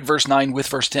 That's why I read verse 9 with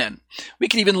verse 10. We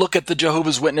can even look at the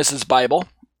Jehovah's Witnesses Bible.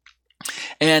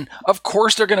 And of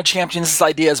course, they're going to champion this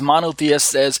idea as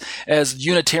monotheists, as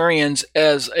Unitarians,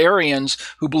 as Arians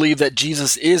who believe that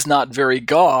Jesus is not very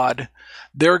God.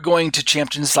 They're going to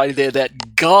champion this idea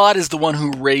that God is the one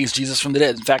who raised Jesus from the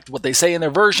dead. In fact, what they say in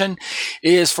their version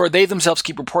is, for they themselves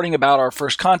keep reporting about our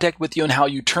first contact with you and how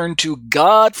you turned to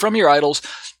God from your idols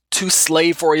to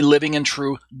slave for a living and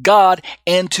true God,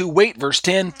 and to wait, verse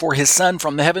 10, for his Son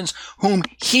from the heavens, whom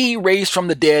he raised from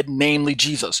the dead, namely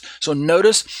Jesus. So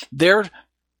notice their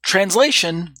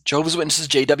translation, Jehovah's Witnesses,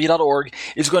 jw.org,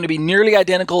 is going to be nearly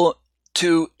identical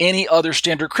to any other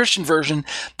standard Christian version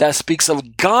that speaks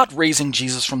of God raising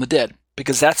Jesus from the dead,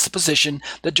 because that's the position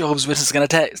that Jehovah's Witnesses is going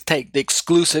to take, the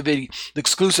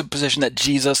exclusive position that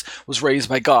Jesus was raised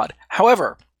by God.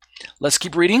 However, let's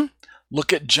keep reading.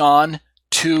 Look at John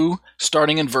 2,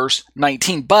 starting in verse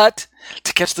 19. But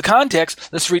to catch the context,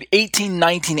 let's read 18,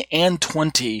 19, and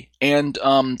 20, and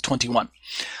 21.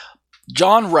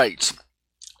 John writes,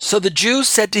 "So the Jews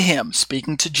said to him,"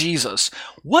 speaking to Jesus,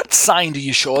 "What sign do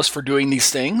you show us for doing these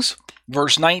things?"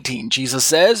 Verse 19,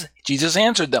 Jesus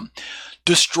answered them,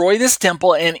 "Destroy this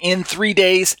temple, and in 3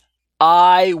 days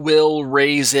I will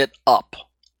raise it up."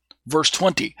 Verse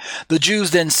 20, the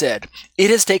Jews then said, "It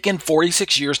has taken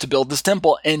 46 years to build this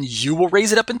temple, and you will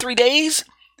raise it up in 3 days?"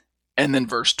 And then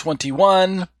verse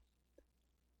 21,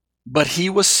 but he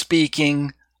was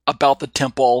speaking about the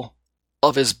temple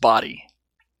of his body.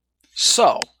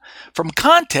 So, from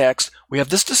context, we have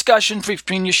this discussion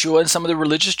between Yeshua and some of the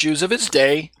religious Jews of his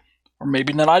day, or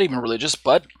maybe not even religious,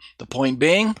 but the point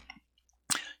being,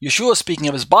 Yeshua, speaking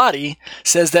of his body,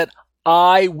 says that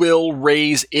I will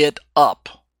raise it up.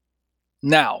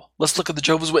 Now, let's look at the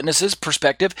Jehovah's Witnesses'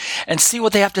 perspective and see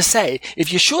what they have to say. If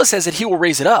Yeshua says that he will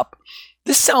raise it up,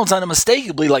 this sounds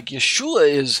unmistakably like Yeshua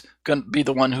is going to be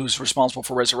the one who's responsible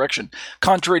for resurrection.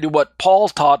 Contrary to what Paul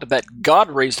taught that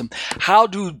God raised him, how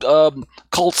do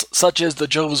cults such as the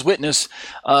Jehovah's Witness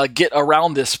get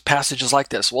around this passages like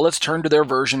this? Well, let's turn to their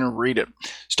version and read it.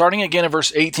 Starting again at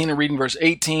verse 18 and reading verse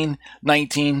 18,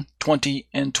 19, 20,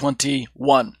 and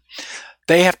 21.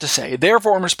 They have to say,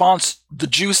 therefore, in response, the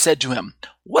Jews said to him,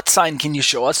 what sign can you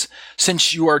show us,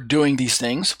 since you are doing these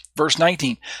things? Verse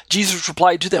 19, Jesus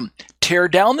replied to them, tear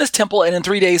down this temple, and in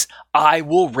 3 days I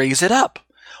will raise it up.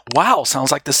 Wow,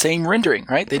 sounds like the same rendering,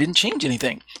 right? They didn't change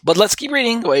anything. But let's keep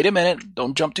reading. Wait a minute.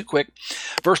 Don't jump too quick.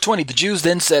 Verse 20, the Jews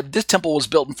then said, this temple was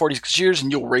built in 46 years,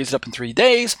 and you'll raise it up in 3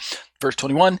 days. Verse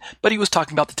 21, but he was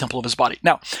talking about the temple of his body.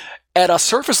 Now, at a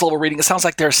surface level reading, it sounds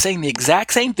like they're saying the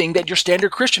exact same thing that your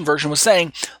standard Christian version was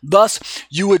saying. Thus,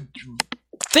 you would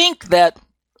think that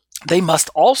they must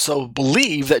also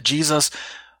believe that Jesus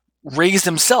raised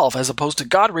himself as opposed to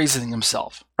God raising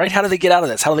himself, right? How do they get out of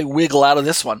this? How do they wiggle out of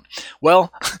this one?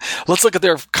 Well, let's look at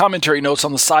their commentary notes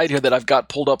on the side here that I've got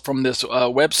pulled up from this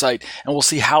website, and we'll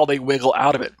see how they wiggle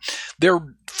out of it. Their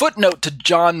footnote to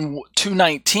John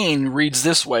 2:19 reads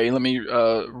this way. Let me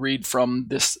read from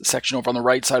this section over on the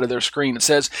right side of their screen. It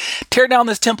says, tear down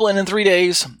this temple, and in 3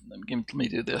 days, let me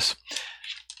do this.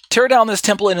 Tear down this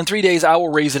temple, and in 3 days I will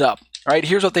raise it up. All right,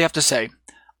 here's what they have to say.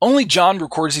 Only John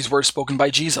records these words spoken by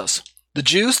Jesus. The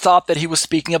Jews thought that he was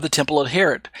speaking of the temple at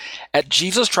Herod. At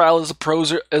Jesus' trial,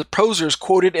 the prosers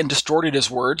quoted and distorted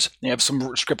his words. They have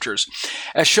some scriptures.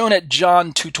 As shown at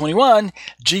John 2:21,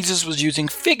 Jesus was using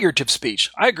figurative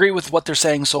speech. I agree with what they're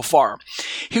saying so far.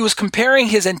 He was comparing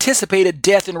his anticipated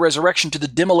death and resurrection to the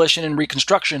demolition and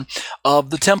reconstruction of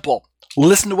the temple.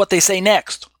 Listen to what they say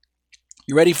next.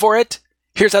 You ready for it?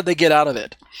 Here's how they get out of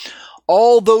it.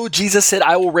 Although Jesus said,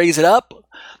 I will raise it up,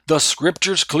 the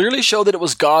scriptures clearly show that it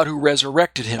was God who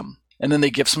resurrected him. And then they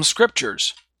give some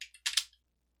scriptures.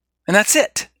 And that's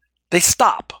it. They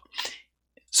stop.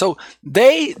 So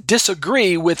they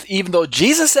disagree with, even though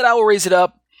Jesus said, I will raise it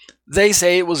up, they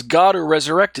say it was God who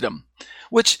resurrected him,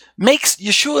 which makes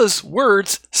Yeshua's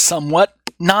words somewhat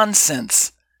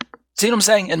nonsense. See what I'm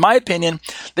saying? In my opinion,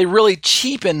 they really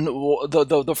cheapen what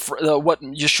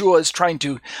Yeshua is trying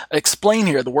to explain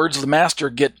here. The words of the Master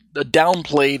get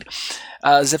downplayed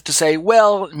as if to say,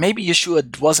 well, maybe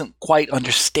Yeshua wasn't quite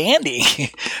understanding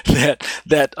that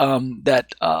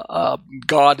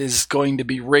God is going to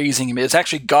be raising him. It's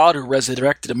actually God who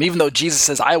resurrected him, even though Jesus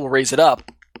says, I will raise it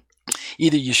up.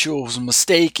 Either Yeshua was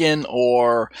mistaken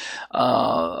or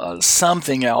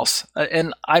something else.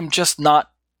 And I'm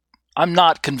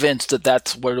not convinced that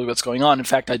that's what's going on. In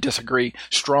fact, I disagree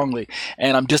strongly,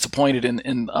 and I'm disappointed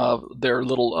in their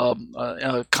little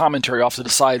commentary off to the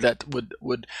side that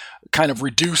would kind of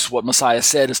reduce what Messiah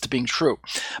said as to being true.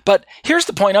 But here's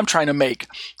the point I'm trying to make.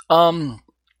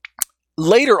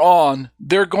 Later on,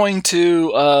 they're going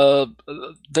to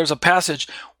there's a passage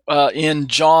in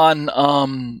John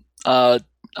 10 that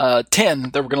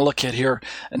we're going to look at here.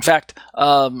 In fact,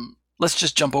 let's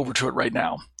just jump over to it right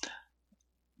now.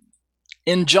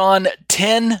 In John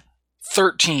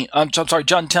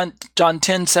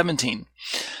 10:17,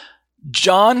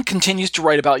 John continues to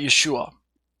write about Yeshua.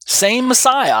 Same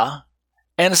Messiah,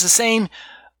 and it's the same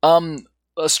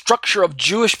structure of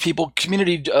Jewish people,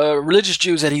 community, religious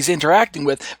Jews that he's interacting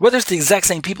with. Whether it's the exact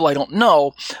same people, I don't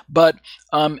know, but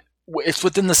it's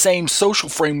within the same social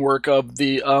framework of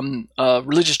the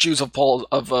religious Jews of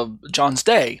John's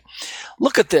day.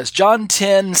 Look at this, John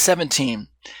 10:17.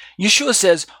 Yeshua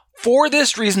says, for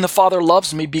this reason the Father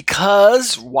loves me,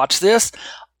 because, watch this,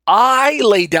 I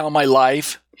lay down my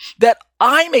life that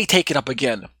I may take it up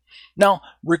again. Now,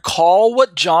 recall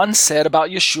what John said about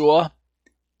Yeshua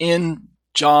in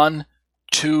John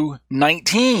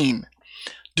 2:19.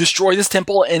 Destroy this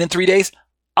temple, and in 3 days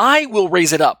I will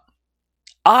raise it up.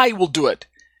 I will do it.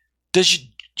 Does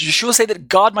Yeshua say that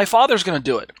God, my Father, is going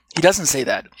to do it? He doesn't say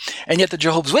that. And yet the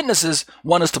Jehovah's Witnesses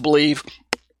want us to believe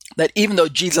that even though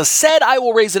Jesus said, I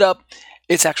will raise it up,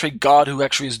 it's actually God who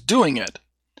actually is doing it.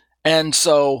 And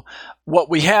so what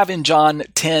we have in John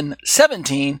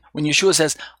 10:17, when Yeshua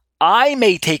says, I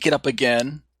may take it up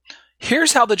again,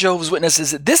 here's how the Jehovah's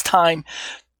Witnesses at this time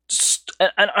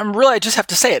I just have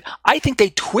to say it. I think they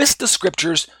twist the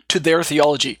scriptures to their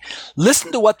theology.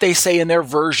 Listen to what they say in their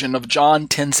version of John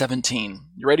 10:17.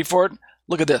 You ready for it?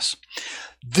 Look at this.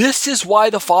 This is why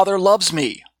the Father loves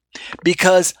me,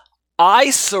 because I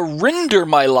surrender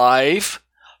my life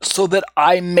so that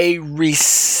I may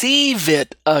receive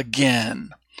it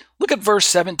again. Look at verse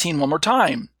 17 one more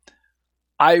time.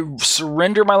 I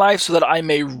surrender my life so that I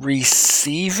may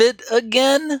receive it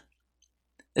again.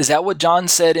 Is that what John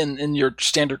said in your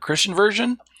standard Christian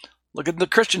version? Look at the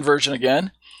Christian version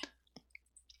again.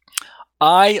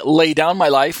 I lay down my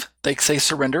life. They say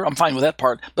surrender. I'm fine with that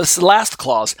part. But it's the last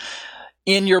clause.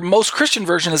 In your most Christian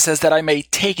version, it says that I may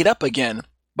take it up again.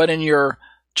 But in your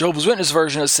Jehovah's Witness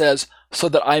version, it says, so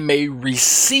that I may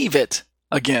receive it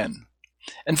again.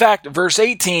 In fact, verse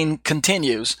 18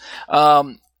 continues.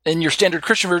 In your standard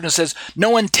Christian version, it says, no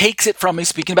one takes it from me,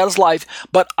 speaking about his life,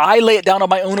 but I lay it down on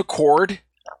my own accord.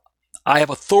 I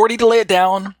have authority to lay it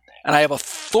down, and I have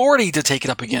authority to take it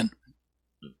up again.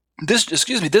 This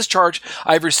charge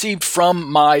I've received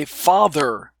from my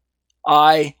Father.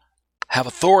 I have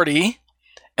authority,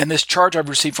 and this charge I've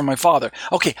received from my Father.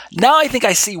 Okay, now I think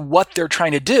I see what they're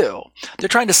trying to do. They're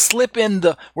trying to slip in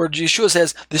where Yeshua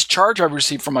says, this charge I've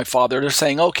received from my Father. They're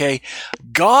saying, okay,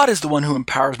 God is the one who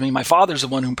empowers me. My Father is the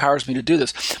one who empowers me to do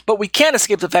this. But we can't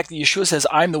escape the fact that Yeshua says,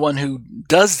 I'm the one who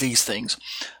does these things.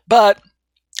 But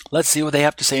let's see what they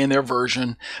have to say in their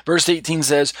version. Verse 18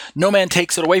 says, no man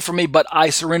takes it away from me, but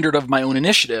I surrendered of my own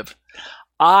initiative.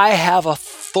 I have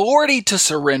authority to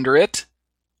surrender it,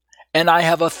 and I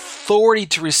have authority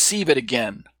to receive it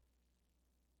again.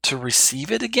 To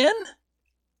receive it again?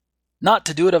 Not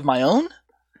to do it of my own?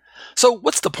 So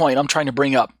what's the point I'm trying to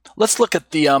bring up? Let's look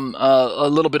at the a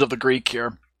little bit of the Greek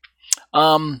here.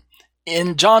 In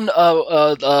John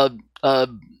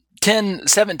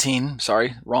 10:17,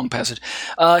 sorry, wrong passage.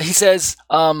 He says,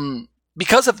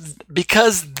 because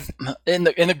in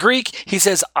the Greek, he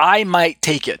says, I might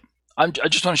take it. I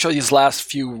just want to show you these last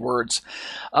few words.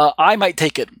 I might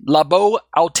take it. Labo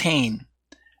autein.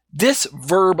 This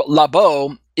verb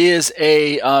labo is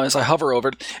as I hover over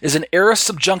it, is an aorist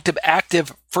subjunctive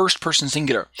active first person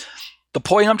singular. The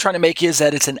point I'm trying to make is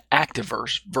that it's an active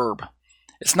verb.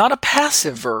 It's not a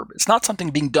passive verb. It's not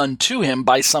something being done to him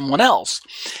by someone else.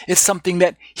 It's something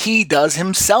that he does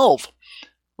himself,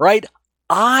 right?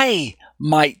 I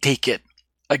might take it.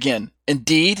 Again,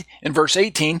 indeed, in verse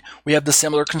 18, we have the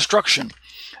similar construction.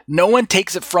 No one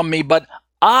takes it from me, but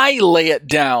I lay it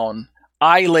down.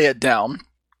 I lay it down.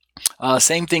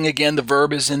 Same thing again. The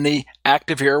verb is in the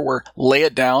active here, where lay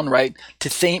it down, right?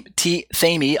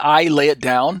 Themi, I lay it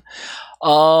down.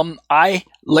 I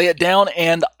lay it down,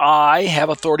 and I have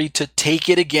authority to take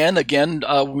it again. Again,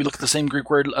 we look at the same Greek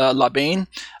word, labein.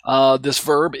 This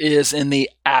verb is in the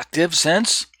active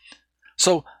sense.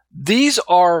 So these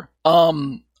are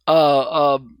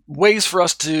ways for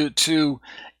us to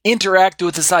interact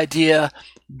with this idea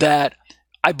that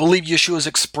I believe Yeshua is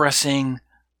expressing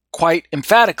quite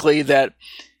emphatically that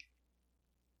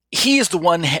he is the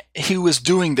one who is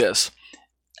doing this.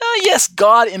 Yes,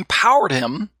 God empowered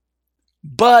him,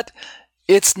 but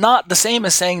it's not the same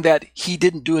as saying that he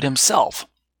didn't do it himself.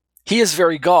 He is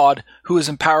very God who is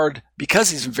empowered because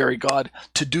he's very God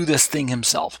to do this thing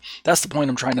himself. That's the point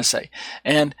I'm trying to say.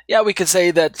 And yeah, we could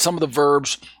say that some of the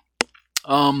verbs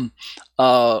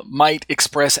might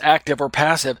express active or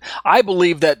passive. I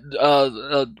believe that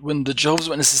when the Jehovah's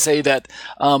Witnesses say that,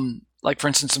 like for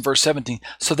instance in verse 17,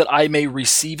 so that I may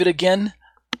receive it again,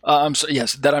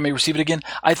 that I may receive it again,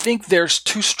 I think there's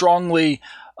too strongly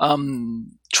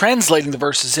translating the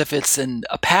verse as if it's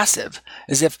a passive,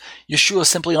 as if Yeshua is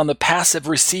simply on the passive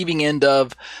receiving end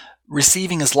of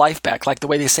receiving his life back, like the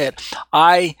way they say it.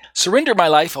 I surrender my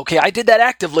life. Okay, I did that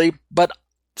actively, but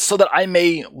so that I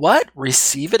may, what?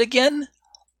 Receive it again?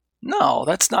 No,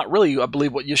 that's not really, I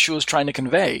believe, what Yeshua is trying to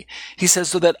convey. He says,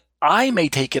 so that I may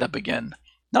take it up again,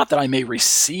 not that I may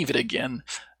receive it again,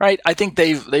 right? I think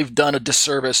they've done a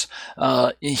disservice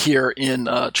here in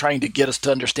trying to get us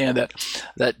to understand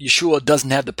that Yeshua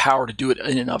doesn't have the power to do it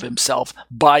in and of himself,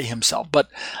 by himself. But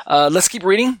let's keep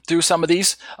reading through some of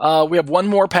these. We have one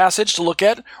more passage to look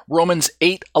at, Romans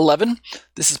 8:11.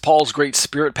 This is Paul's great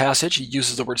Spirit passage. He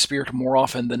uses the word Spirit more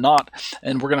often than not,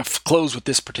 and we're going to close with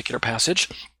this particular passage.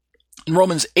 In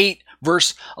Romans 8,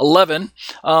 verse 11,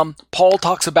 Paul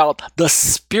talks about the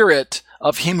Spirit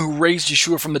of him who raised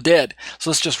Yeshua from the dead. So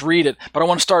let's just read it. But I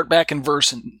want to start back in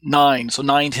verse 9. So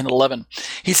 9, 10, 11.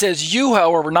 He says, you,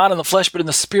 however, not in the flesh, but in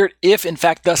the Spirit, if in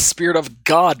fact the Spirit of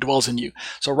God dwells in you.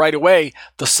 So right away,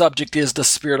 the subject is the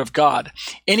Spirit of God.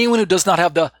 Anyone who does not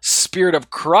have the Spirit of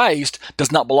Christ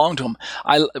does not belong to him.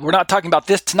 We're not talking about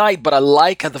this tonight, but I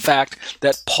like the fact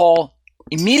that Paul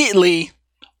immediately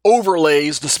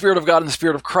overlays the Spirit of God and the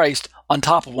Spirit of Christ on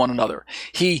top of one another.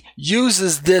 He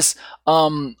uses this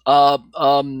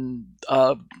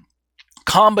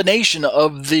combination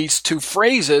of these two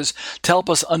phrases to help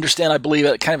us understand, I believe,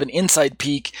 kind of an inside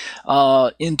peek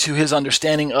into his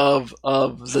understanding of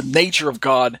the nature of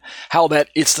God, how that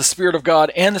it's the Spirit of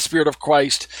God and the Spirit of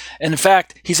Christ. And in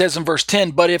fact, he says in verse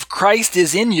 10, but if Christ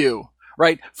is in you,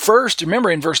 right? First, remember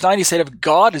in verse 9, he said, if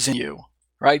God is in you,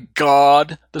 right?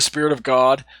 God, the Spirit of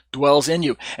God, dwells in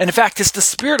you. And in fact, it's the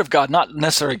Spirit of God, not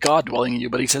necessarily God dwelling in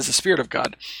you, but he says the Spirit of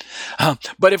God.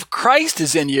 But if Christ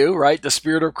is in you, right, the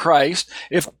Spirit of Christ,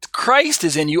 if Christ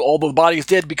is in you, although the body is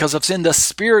dead because of sin, the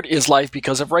Spirit is life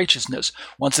because of righteousness.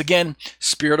 Once again,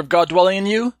 Spirit of God dwelling in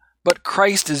you, but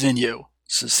Christ is in you.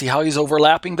 So see how he's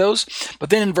overlapping those?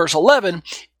 But then in verse 11,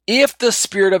 if the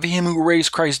Spirit of him who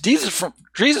raised Christ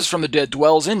Jesus from the dead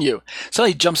dwells in you. So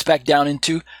he jumps back down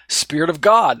into Spirit of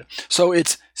God. So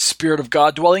it's Spirit of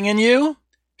God dwelling in you,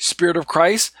 Spirit of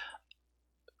Christ,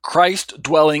 Christ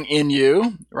dwelling in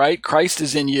you, right? Christ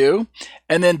is in you.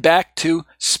 And then back to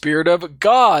Spirit of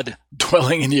God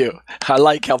dwelling in you. I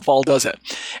like how Paul does it.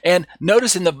 And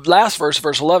notice in the last verse,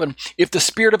 verse 11, if the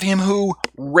Spirit of him who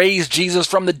raised Jesus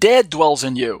from the dead dwells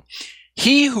in you,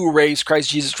 he who raised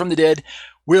Christ Jesus from the dead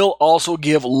will also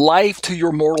give life to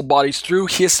your mortal bodies through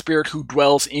his Spirit who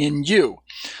dwells in you.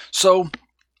 So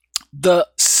the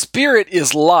Spirit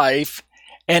is life,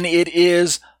 and it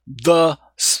is the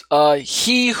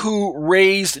he who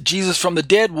raised Jesus from the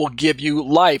dead will give you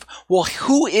life. Well,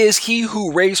 who is he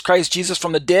who raised Christ Jesus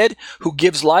from the dead who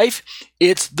gives life?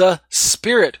 It's the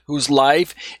Spirit whose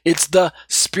life. It's the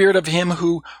Spirit of him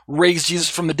who raised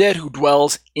Jesus from the dead who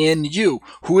dwells in you.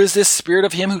 Who is this Spirit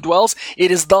of him who dwells?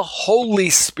 It is the Holy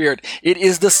Spirit. It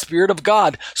is the Spirit of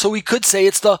God. So we could say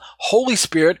it's the Holy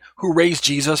Spirit who raised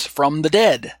Jesus from the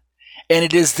dead. And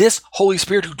it is this Holy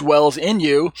Spirit who dwells in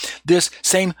you, this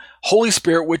same Holy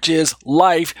Spirit which is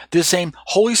life, this same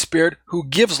Holy Spirit who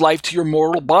gives life to your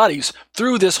mortal bodies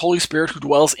through this Holy Spirit who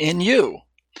dwells in you.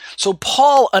 So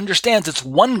Paul understands it's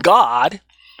one God,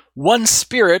 one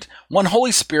Spirit, one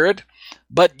Holy Spirit,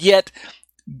 but yet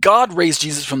God raised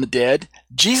Jesus from the dead,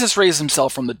 Jesus raised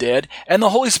himself from the dead, and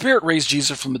the Holy Spirit raised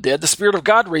Jesus from the dead. The Spirit of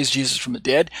God raised Jesus from the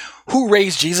dead. Who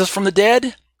raised Jesus from the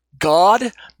dead?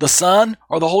 God, the Son,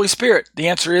 or the Holy Spirit? The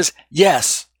answer is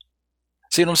yes.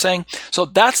 See what I'm saying? So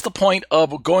that's the point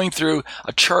of going through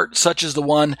a chart such as the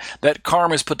one that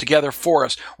Carm has put together for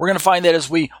us. We're going to find that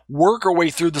as we work our way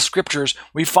through the scriptures,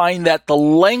 we find that the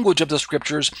language of the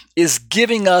scriptures is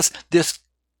giving us this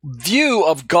view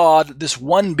of God, this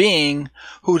one being,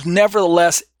 who's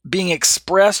nevertheless being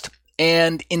expressed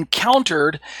and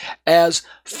encountered as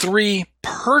three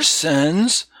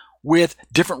persons with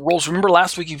different roles. Remember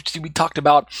last week we talked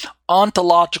about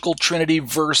ontological Trinity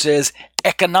versus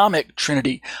economic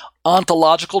Trinity.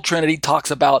 Ontological Trinity talks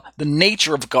about the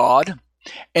nature of God,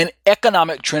 and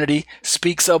economic Trinity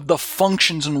speaks of the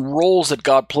functions and roles that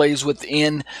God plays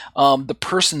within the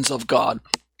persons of God.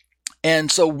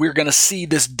 And so we're going to see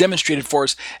this demonstrated for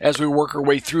us as we work our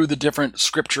way through the different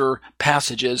scripture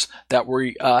passages that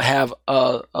we have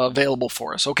available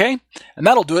for us, okay? And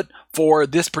that'll do it for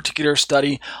this particular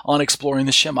study on exploring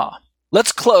the Shema.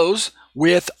 Let's close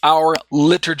with our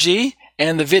liturgy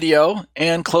and the video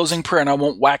and closing prayer, and I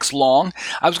won't wax long.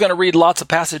 I was going to read lots of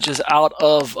passages out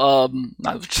of,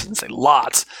 I shouldn't say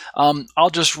lots.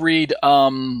 I'll just read...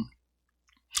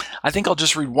 I think I'll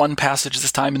just read one passage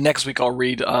this time, and next week I'll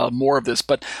read more of this.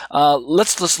 But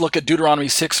let's just look at Deuteronomy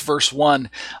 6, verse 1.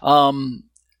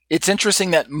 It's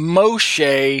interesting that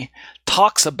Moshe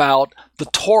talks about the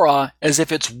Torah as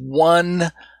if it's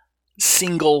one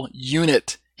single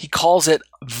unit. He calls it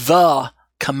the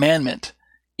commandment,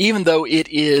 even though it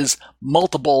is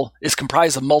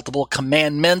comprised of multiple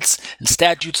commandments and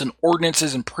statutes and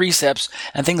ordinances and precepts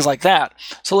and things like that.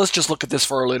 So let's just look at this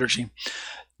for our liturgy.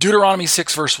 Deuteronomy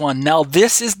 6, verse 1. Now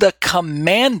this is the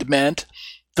commandment,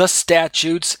 the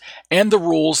statutes, and the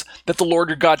rules that the Lord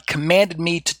your God commanded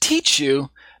me to teach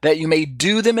you, that you may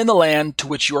do them in the land to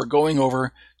which you are going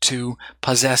over to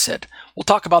possess it. We'll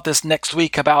talk about this next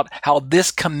week, about how this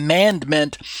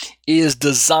commandment is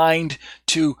designed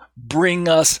to bring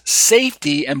us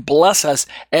safety and bless us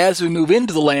as we move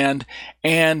into the land,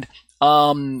 and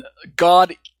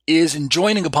God is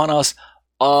enjoining upon us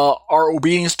our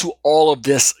obedience to all of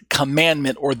this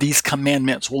commandment or these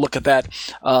commandments. We'll look at that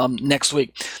next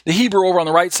week. The Hebrew over on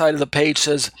the right side of the page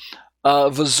says,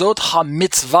 V'zot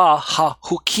ha-mitzvah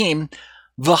ha-hukim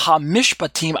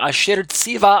v'ha-mishpatim asher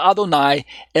tziva Adonai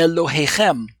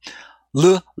Elohechem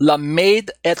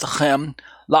l'lamed etchem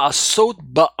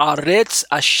la'asot ba'aretz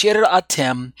asher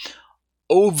atem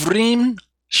ovrim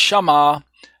shama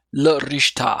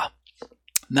l'rishta.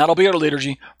 And that'll be our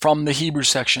liturgy from the Hebrew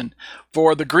section.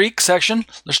 For the Greek section,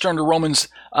 let's turn to Romans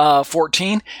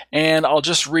 14, and I'll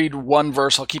just read one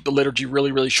verse. I'll keep the liturgy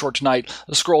really, really short tonight.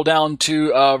 Let's scroll down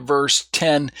to verse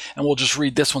 10, and we'll just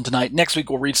read this one tonight. Next week,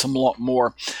 we'll read some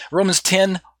more. Romans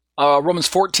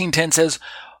 14:10 says,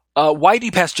 why do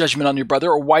you pass judgment on your brother,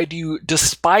 or why do you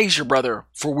despise your brother?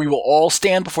 For we will all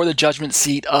stand before the judgment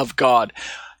seat of God.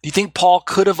 Do you think Paul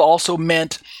could have also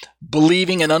meant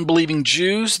believing and unbelieving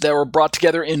Jews that were brought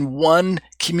together in one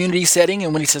community setting?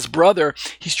 And when he says brother,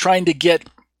 he's trying to get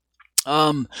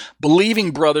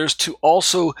believing brothers to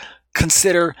also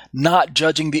consider not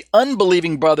judging the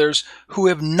unbelieving brothers who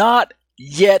have not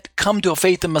yet come to a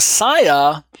faith in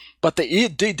Messiah, but they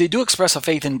do express a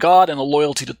faith in God and a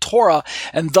loyalty to Torah,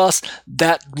 and thus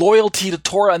that loyalty to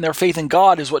Torah and their faith in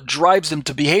God is what drives them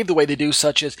to behave the way they do,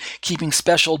 such as keeping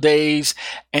special days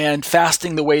and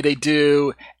fasting the way they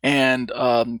do and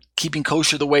keeping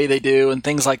kosher the way they do and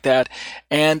things like that.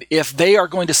 And if they are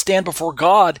going to stand before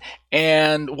God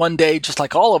and one day, just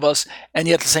like all of us, and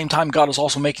yet at the same time God is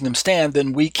also making them stand,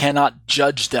 then we cannot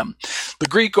judge them. The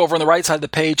Greek over on the right side of the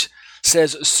page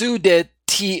says, Su de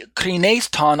ti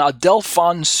krineston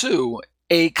adelphon su,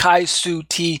 e kai su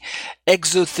ti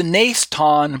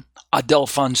exotheneston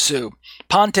adelphon su,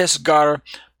 pantes gar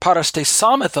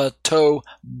parastesametha to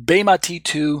bemati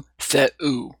tu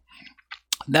theu.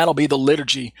 That'll be the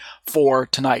liturgy for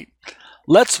tonight.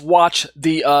 Let's watch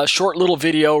the short little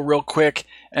video real quick,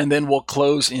 and then we'll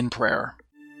close in prayer.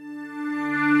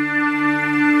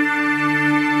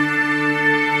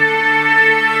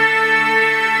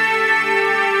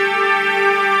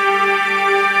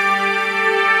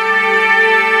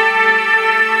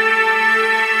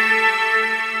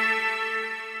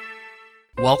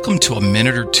 Welcome to A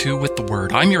Minute or Two with the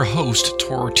Word. I'm your host,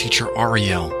 Torah teacher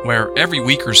Ariel, where every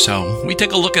week or so, we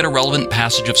take a look at a relevant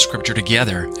passage of Scripture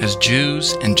together as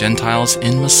Jews and Gentiles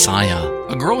in Messiah.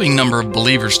 A growing number of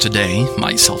believers today,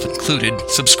 myself included,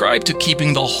 subscribe to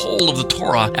keeping the whole of the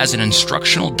Torah as an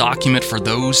instructional document for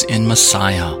those in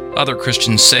Messiah. Other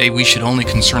Christians say we should only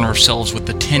concern ourselves with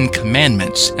the 10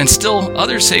 Commandments, and still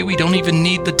others say we don't even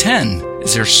need the 10.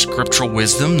 Is there scriptural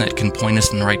wisdom that can point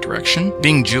us in the right direction?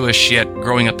 Being Jewish yet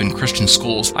growing up in Christian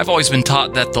schools, I've always been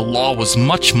taught that the law was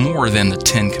much more than the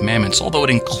 10 Commandments, although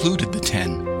it included the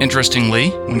 10. Interestingly,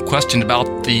 when questioned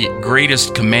about the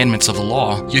greatest commandments of the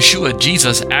law, Yeshua,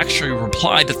 Jesus, actually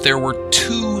replied that there were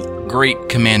 2 great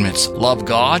commandments: love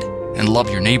God and love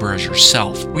your neighbor as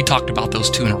yourself. We talked about those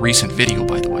 2 in a recent video,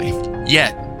 by the way.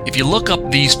 Yet, if you look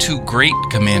up these 2 great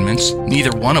commandments,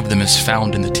 neither one of them is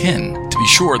found in the 10. To be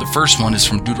sure, the first one is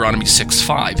from Deuteronomy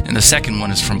 6:5, and the second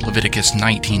one is from Leviticus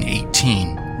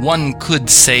 19:18. One could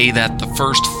say that the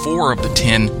first 4 of the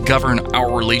 10 govern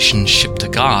our relationship to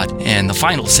God, and the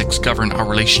final 6 govern our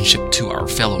relationship to our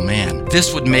fellow man.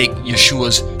 This would make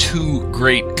Yeshua's 2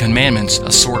 great commandments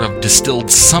a sort of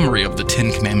distilled summary of the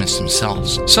 10 commandments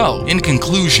themselves. So, in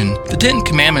conclusion, the 10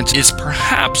 commandments is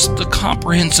perhaps the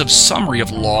comprehensive summary of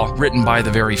law written by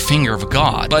the very finger of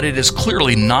God, but it is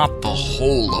clearly not the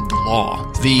whole of the law.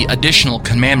 The additional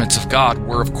commandments of God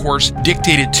were, of course,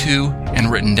 dictated to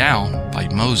and written down by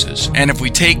Moses. And if we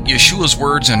take Yeshua's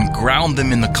words and ground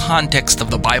them in the context of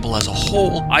the Bible as a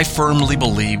whole, I firmly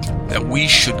believe that we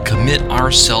should commit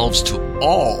ourselves to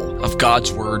all of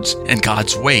God's words and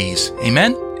God's ways.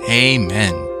 Amen?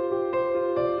 Amen.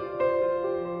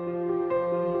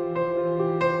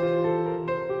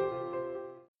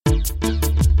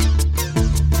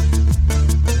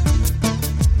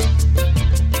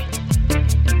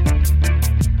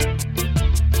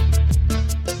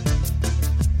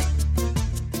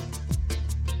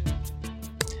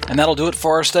 And that'll do it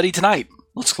for our study tonight.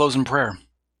 Let's close in prayer.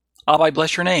 Abba, I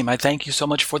bless your name. I thank you so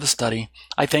much for the study.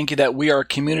 I thank you that we are a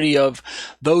community of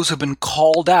those who have been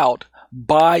called out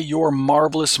by your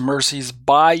marvelous mercies,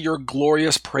 by your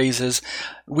glorious praises.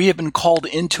 We have been called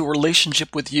into a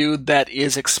relationship with you that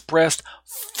is expressed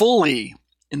fully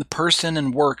in the person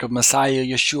and work of Messiah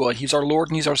Yeshua. He's our Lord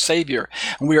and He's our Savior.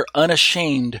 And we are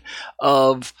unashamed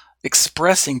of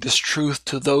expressing this truth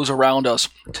to those around us,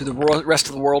 to the rest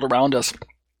of the world around us.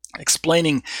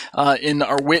 Explaining in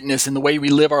our witness, in the way we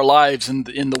live our lives, and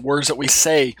in the words that we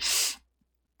say,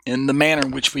 in the manner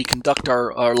in which we conduct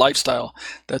our lifestyle,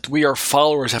 that we are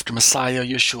followers after Messiah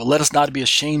Yeshua. Let us not be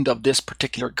ashamed of this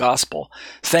particular gospel.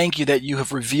 Thank you that you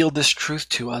have revealed this truth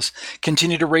to us.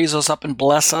 Continue to raise us up and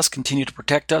bless us. Continue to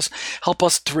protect us. Help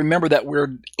us to remember that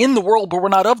we're in the world, but we're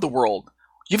not of the world.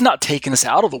 You've not taken us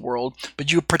out of the world,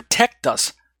 but you protect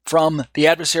us from the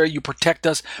adversary. You protect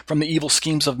us from the evil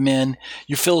schemes of men.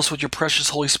 You fill us with your precious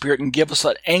Holy Spirit and give us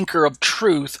an anchor of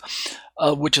truth,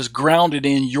 which is grounded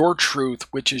in your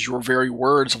truth, which is your very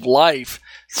words of life.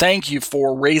 Thank you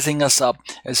for raising us up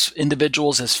as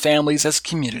individuals, as families, as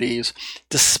communities,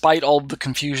 despite all of the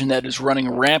confusion that is running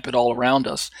rampant all around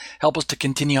us. Help us to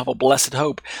continue to have a blessed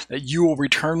hope that you will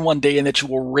return one day and that you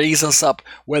will raise us up,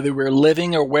 whether we're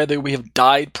living or whether we have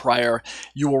died prior.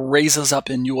 You will raise us up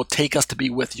and you will take us to be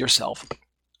with yourself.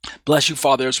 Bless you,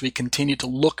 Father, as we continue to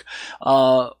look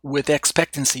with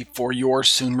expectancy for your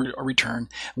soon return.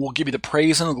 We'll give you the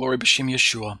praise and the glory, B'Shem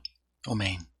Yeshua.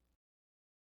 Amen.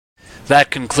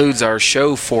 That concludes our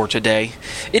show for today.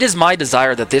 It is my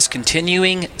desire that this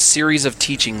continuing series of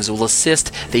teachings will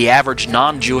assist the average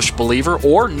non-Jewish believer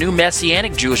or new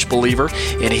Messianic Jewish believer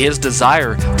in his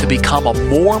desire to become a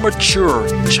more mature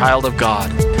child of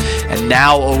God. And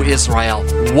now, O Israel,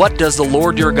 what does the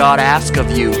Lord your God ask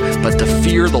of you but to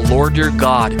fear the Lord your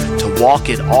God, to walk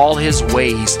in all his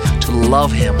ways, to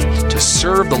love him, to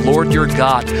serve the Lord your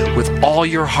God with all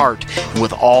your heart and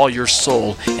with all your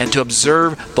soul, and to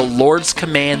observe the Lord's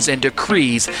commands and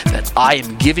decrees that I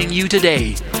am giving you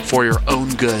today for your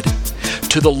own good.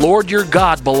 To the Lord your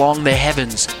God belong the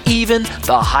heavens, even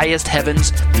the highest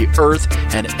heavens, the earth,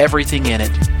 and everything in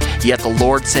it. Yet the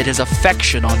Lord set his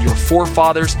affection on your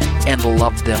forefathers and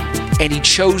loved them. And he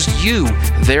chose you,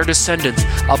 their descendants,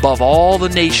 above all the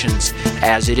nations,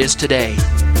 as it is today.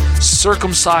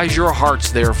 Circumcise your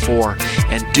hearts, therefore,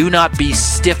 and do not be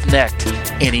stiff-necked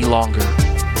any longer.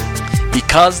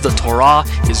 Because the Torah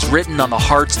is written on the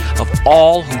hearts of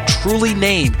all who truly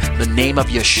name the name of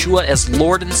Yeshua as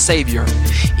Lord and Savior,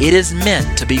 it is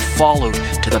meant to be followed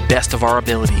to the best of our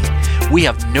ability. We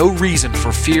have no reason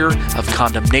for fear of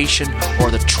condemnation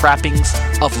or the trappings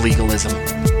of legalism.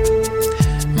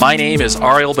 My name is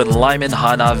Ariel Ben Lyman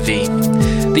Hanavi.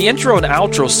 The intro and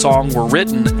outro song were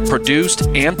written, produced,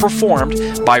 and performed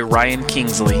by Ryan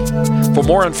Kingsley. For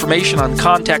more information on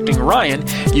contacting Ryan,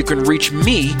 you can reach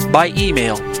me by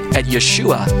email at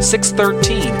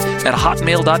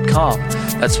yeshua613@hotmail.com.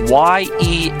 That's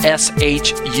YESHUA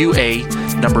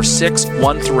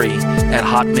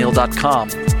 613@hotmail.com.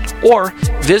 Or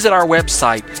visit our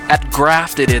website at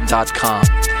graftedin.com.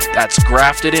 That's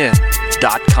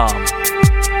graftedin.com.